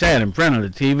week you sat in front of the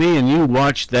TV and you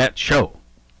watched that show.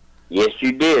 Yes,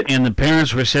 you did. And the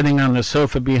parents were sitting on the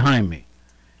sofa behind me,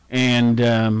 and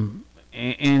then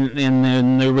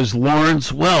there was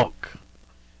Lawrence Welk,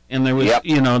 and there was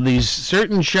these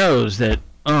certain shows that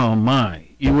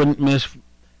you wouldn't miss.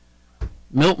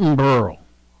 Milton Berle,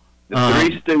 the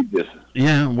Three Stooges.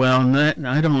 Yeah, well,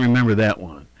 I don't remember that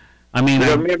one. I mean,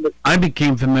 I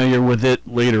became familiar with it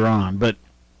later on, but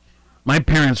my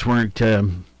parents weren't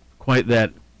quite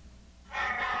that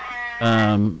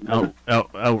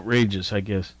outrageous, I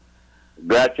guess.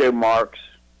 Groucho Marx.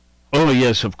 Oh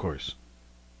yes, of course.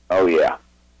 Oh yeah.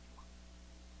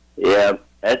 Yeah,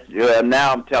 that's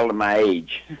now I'm telling my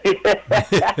age.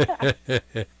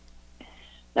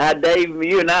 Now, Dave,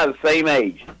 you and I are the same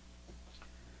age.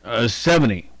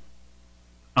 70.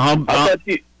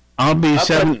 I'll be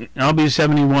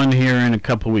 71 here in a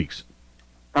couple weeks.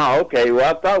 Oh, okay.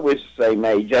 Well, I thought we were the same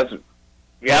age. I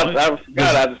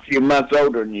forgot I was a few months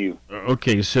older than you.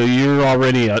 Okay, so you're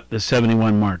already at the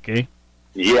 71 mark, eh?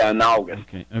 Yeah, in August.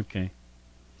 Okay.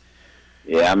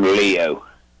 Yeah, I'm Leo.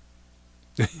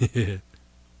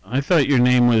 I thought your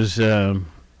name was. Well,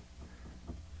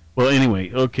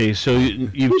 anyway, okay. So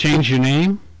you've changed your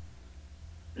name?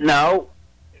 No,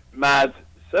 my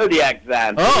zodiac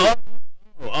sign. Oh,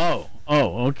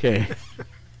 okay.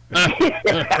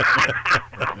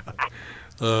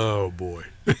 Oh boy.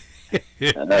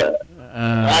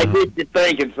 I get you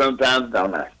thinking sometimes,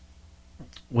 don't I?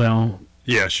 Well.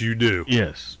 Yes, you do.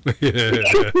 Yes. And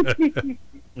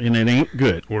it ain't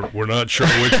good. We're not sure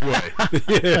which way.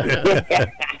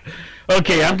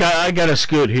 Okay, I got a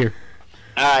scoot here.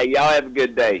 All right, y'all have a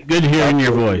good day. Good hearing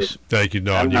your voice. Thank you,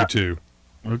 Don. You too.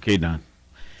 Okay, Don.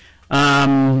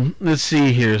 Let's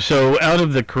see here. So, out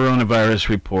of the coronavirus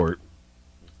report,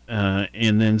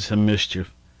 and then some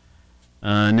mischief.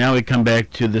 Now we come back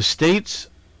to the states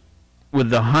with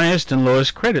the highest and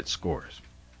lowest credit scores,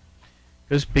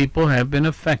 because people have been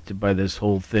affected by this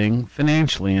whole thing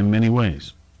financially in many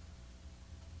ways.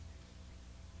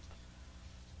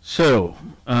 So,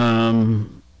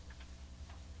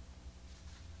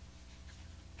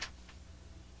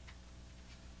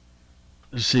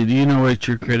 let's see, do you know what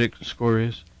your credit score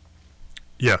is?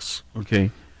 Yes. Okay.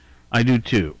 I do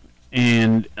too.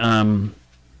 And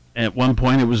at one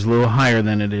point it was a little higher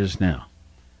than it is now.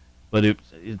 But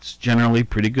it's generally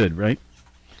pretty good, right?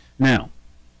 Now,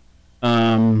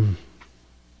 but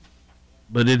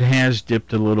it has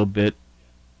dipped a little bit,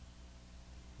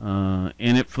 and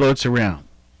it floats around.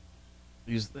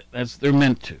 They're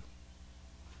meant to.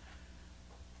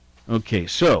 Okay,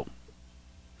 so.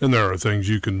 And there are things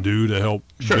you can do to help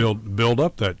build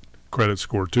up that credit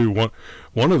score too.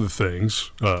 One of the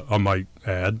things I might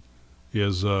add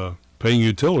is paying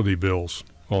utility bills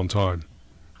on time.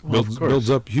 Well, builds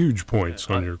up huge points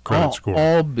on your credit score.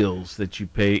 All bills that you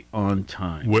pay on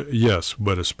time. Yes,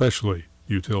 but especially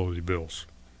utility bills.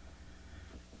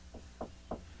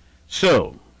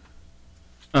 So,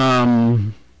 a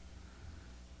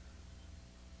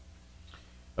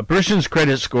person's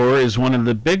credit score is one of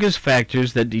the biggest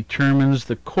factors that determines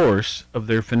the course of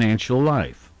their financial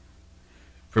life.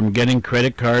 From getting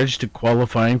credit cards to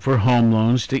qualifying for home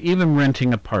loans to even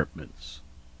renting apartments.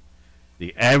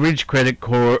 The average credit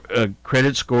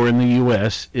score in the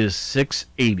U.S. is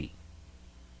 680.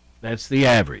 That's the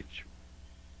average.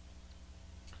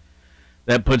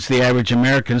 That puts the average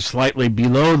American slightly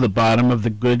below the bottom of the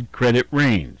good credit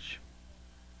range.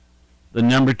 The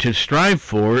number to strive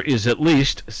for is at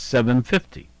least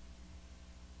 750,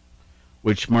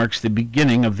 which marks the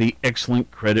beginning of the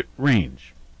excellent credit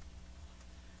range.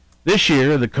 This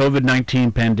year, the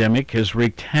COVID-19 pandemic has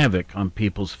wreaked havoc on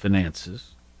people's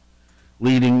finances,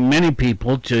 leading many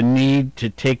people to need to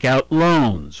take out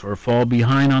loans or fall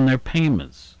behind on their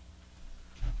payments.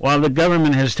 While the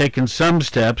government has taken some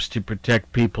steps to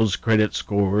protect people's credit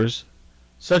scores,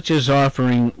 such as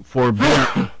offering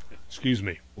forbearance... Excuse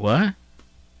me. What?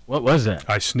 What was that?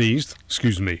 I sneezed.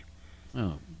 Excuse me.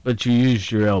 Oh, but you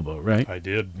used your elbow, right? I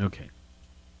did. Okay.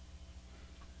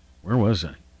 Where was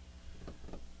I?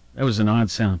 That was an odd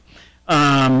sound.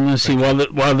 Let's see.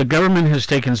 While the government has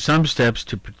taken some steps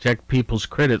to protect people's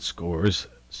credit scores,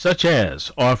 such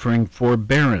as offering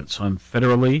forbearance on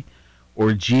federally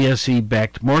or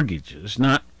GSE-backed mortgages,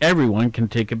 not everyone can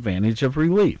take advantage of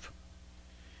relief.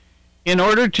 In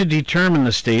order to determine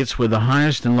the states with the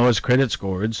highest and lowest credit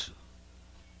scores,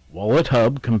 Wallet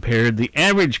Hub compared the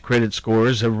average credit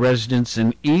scores of residents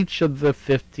in each of the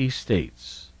 50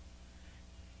 states.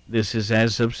 This is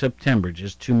as of September,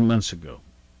 just 2 months ago.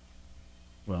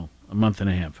 Well, a month and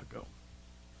a half ago.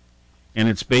 And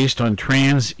it's based on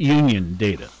TransUnion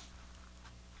data.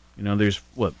 You know, there's,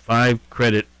 5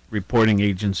 credit reporting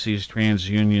agencies.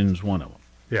 TransUnion's one of them.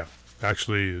 Yeah.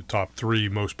 Actually, the top 3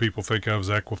 most people think of is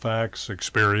Equifax,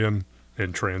 Experian,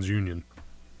 and TransUnion.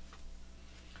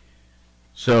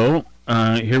 So,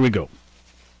 here we go.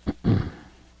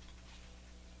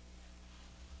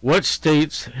 What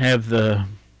states have the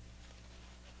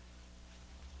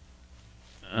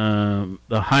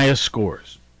highest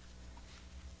scores,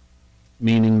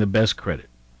 meaning the best credit?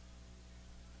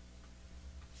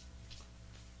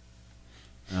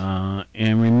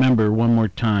 And remember, one more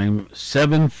time,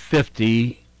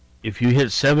 750, if you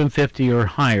hit 750 or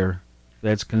higher,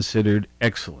 that's considered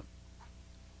excellent.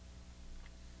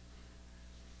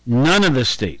 None of the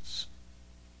states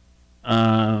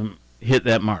hit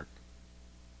that mark.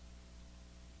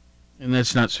 And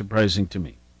that's not surprising to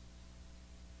me.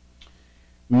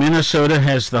 Minnesota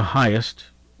has the highest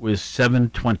with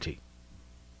 720.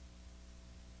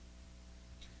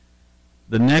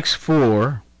 The next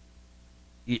four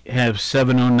have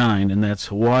 709, and that's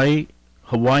Hawaii,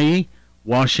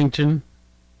 Washington,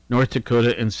 North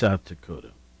Dakota, and South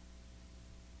Dakota.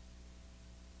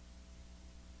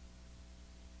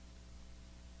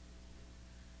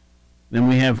 Then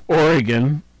we have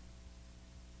Oregon,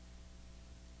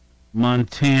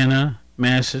 Montana,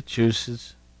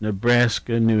 Massachusetts,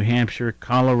 Nebraska, New Hampshire,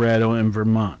 Colorado, and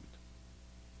Vermont.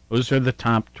 Those are the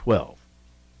top 12.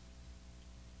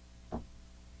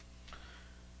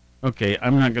 Okay,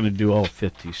 I'm not going to do all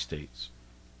 50 states.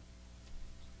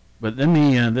 But let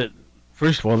me,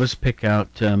 first of all, let's pick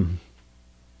out,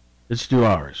 let's do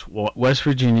ours. West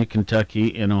Virginia,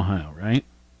 Kentucky, and Ohio, right?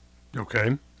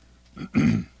 Okay.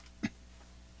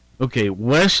 Okay,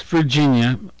 West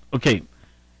Virginia, okay,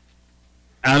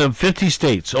 out of 50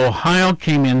 states, Ohio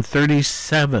came in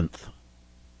 37th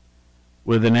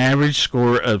with an average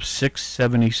score of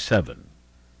 677.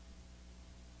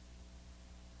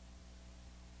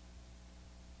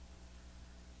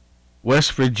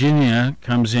 West Virginia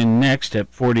comes in next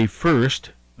at 41st,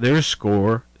 their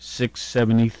score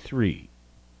 673.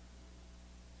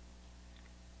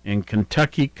 And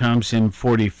Kentucky comes in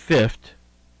 45th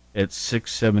at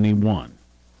 671.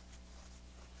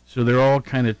 So they're all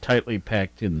kind of tightly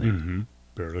packed in there. Mm-hmm.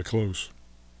 Fairly close.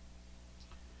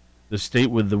 The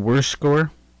state with the worst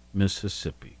score,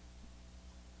 Mississippi,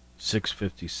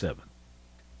 657.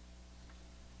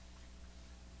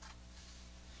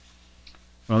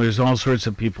 Well, there's all sorts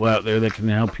of people out there that can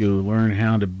help you learn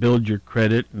how to build your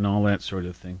credit and all that sort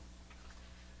of thing.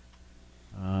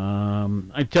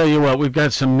 I tell you what, we've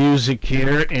got some music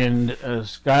here, and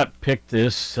Scott picked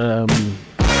this. Do the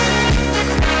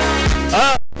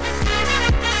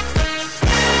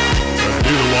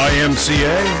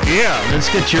YMCA? Yeah, let's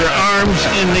get your arms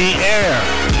in the air.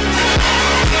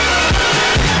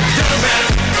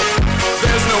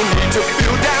 There's no need to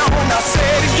feel down. I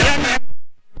said, young man,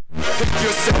 pick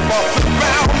yourself off the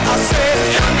ground. I said,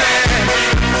 young man,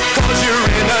 cause you're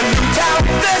in a new town.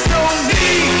 There's no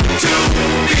need to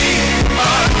be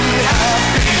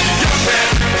unhappy, young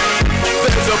man.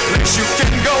 There's a place you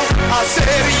can go. I said,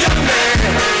 young man,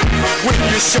 when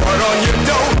you're short on your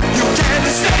dough, you can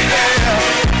stay there.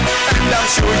 And I'm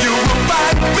sure you will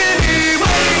find many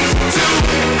ways to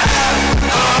have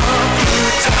a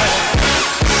good time.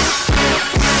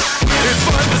 It's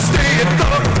fun to stay at the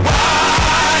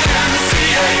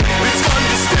YMCA. It's fun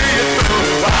to stay at the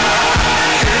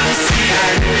YMCA.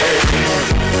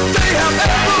 They have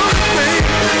everything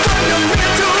for your men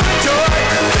to enjoy.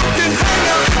 You can hang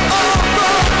out with all the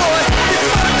boys. It's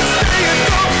fun to stay at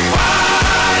the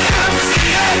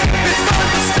YMCA. It's fun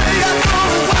to stay at the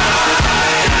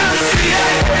YMCA.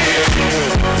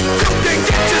 You can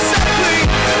get yourself clean.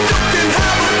 You can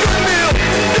have a good meal.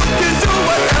 You can do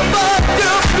whatever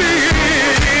you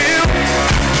feel.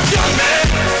 Young man,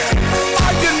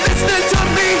 are you listening to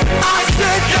me? I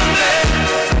said, young man,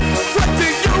 what do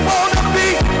you wanna be?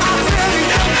 I said,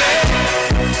 young man,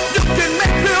 you can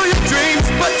make real your dreams,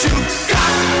 but you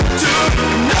got to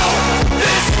know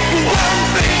this one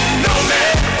thing. No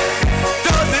man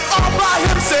does it all by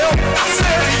himself. I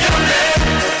said, young man,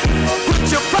 put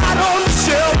your pride on the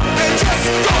shelf and just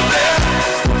go there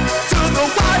to the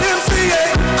YMCA.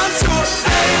 I'm sure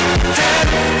they can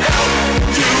help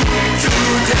you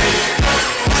today.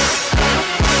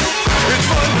 It's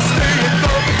fun to stay at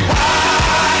the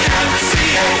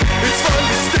YMCA. It's fun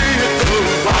to stay at the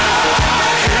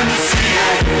YMCA.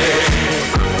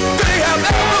 They have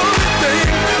everything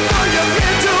for your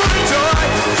kid to enjoy.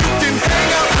 You can hang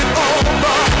out with all the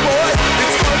boys.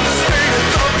 It's fun to stay at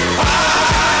the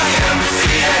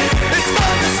YMCA. It's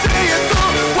fun to stay at the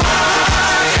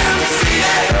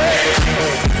YMCA.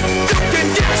 You can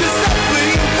get yourself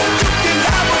clean. You can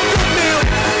have a good meal.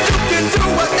 You can do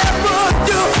whatever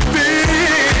you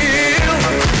feel.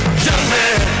 Young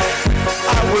man,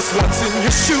 I was once in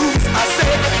your shoes. I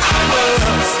said I was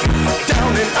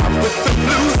down and out with the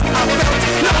blues. I felt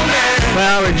no man.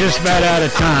 Well, we're just about out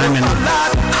of time, and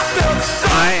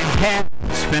I had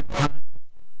spent time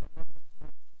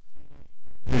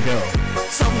to go.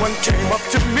 Someone came up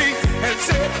to me and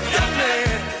said, young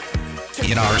man.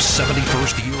 in our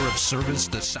 71st year of service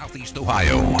to Southeast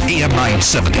Ohio. AM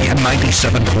 970 and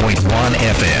 97.1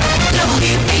 FM.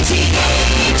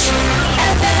 WATH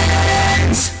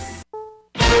Athens.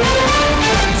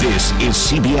 This is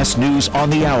CBS News on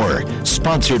the Hour,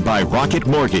 sponsored by Rocket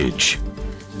Mortgage.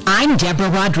 I'm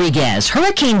Deborah Rodriguez.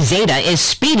 Hurricane Zeta is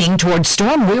speeding towards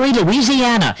storm-weary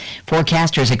Louisiana.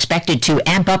 Forecasters expect it to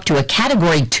amp up to a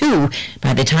Category 2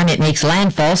 by the time it makes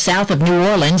landfall south of New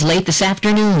Orleans late this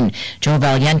afternoon. Joe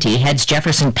Valiente heads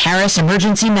Jefferson Parish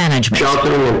Emergency Management.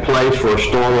 Sheltering in place for a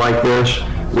storm like this,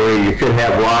 where you could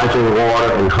have rising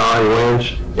water and high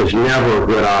winds, is never a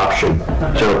good option.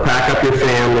 So pack up your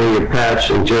family, your pets,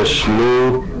 and just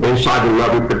move inside the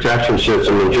Levee protection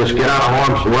system and just get out of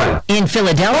harm's way. In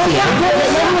Philadelphia,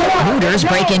 looters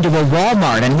break into a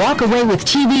Walmart and walk away with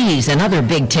TVs and other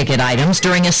big-ticket items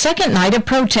during a second night of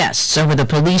protests over the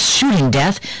police shooting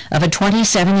death of a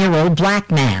 27-year-old black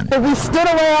man. If we stood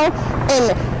around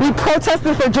and we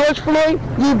protested for George Floyd,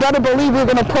 you better believe we're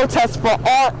going to protest for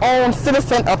our own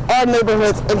citizen of our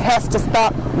neighborhoods. It has to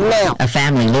stop now. A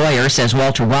family lawyer says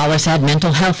Walter Wallace had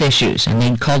mental health issues and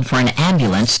they'd called for an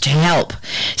ambulance to help.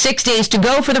 6 days to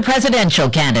go for the presidential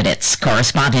candidates.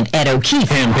 Correspondent Ed O'Keefe.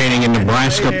 Campaigning in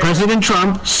Nebraska, President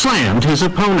Trump slammed his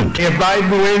opponent. If Biden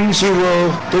wins, he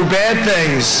will do bad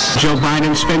things. Joe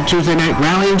Biden spent Tuesday night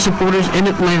rallying supporters in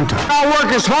Atlanta. I'll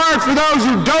work as hard for those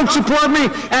who don't support me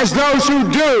as those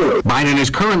who do. Biden is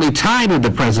currently tied with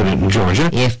the president in Georgia.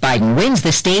 If Biden wins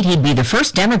the state, he'd be the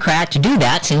first Democrat to do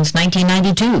that since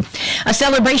 1992. A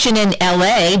celebration in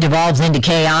L.A. devolves into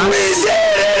chaos.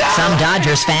 Some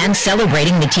Dodgers fans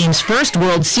celebrating the team's first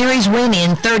World Series win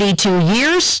in 32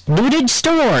 years looted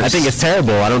stores. I think it's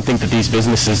terrible. I don't think that these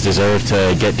businesses deserve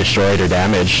to get destroyed or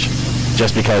damaged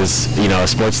just because, a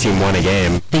sports team won a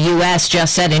game. The U.S.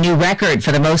 just set a new record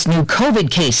for the most new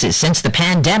COVID cases since the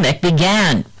pandemic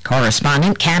began.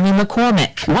 Correspondent Cammie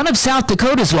McCormick. One of South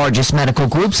Dakota's largest medical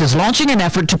groups is launching an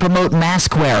effort to promote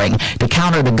mask wearing to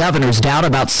counter the governor's doubt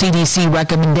about CDC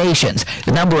recommendations.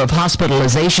 The number of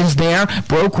hospitalizations there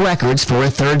broke records for a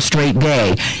third straight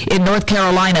day. In North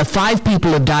Carolina, 5 people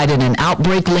have died in an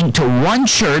outbreak linked to one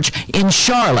church in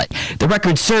Charlotte. The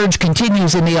record surge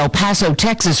continues in the El Paso,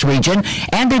 Texas region,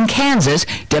 and in Kansas.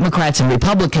 Democrats and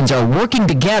Republicans are working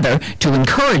together to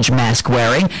encourage mask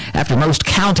wearing after most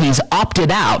counties opted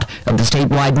out of the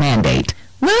statewide mandate.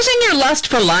 Losing your lust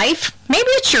for life? Maybe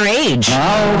it's your age.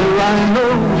 How do I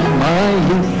know my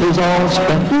youth is all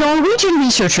spent? Norwegian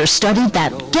researchers studied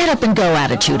that get-up-and-go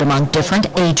attitude among different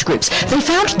age groups. They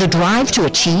found the drive to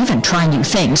achieve and try new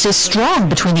things is strong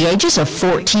between the ages of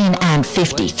 14 and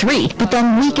 53, but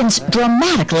then weakens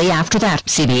dramatically after that.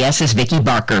 CBS's Vicki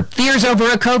Barker. Fears over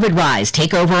a COVID rise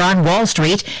take over on Wall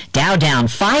Street. Dow down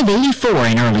 584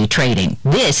 in early trading.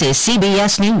 This is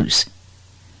CBS News.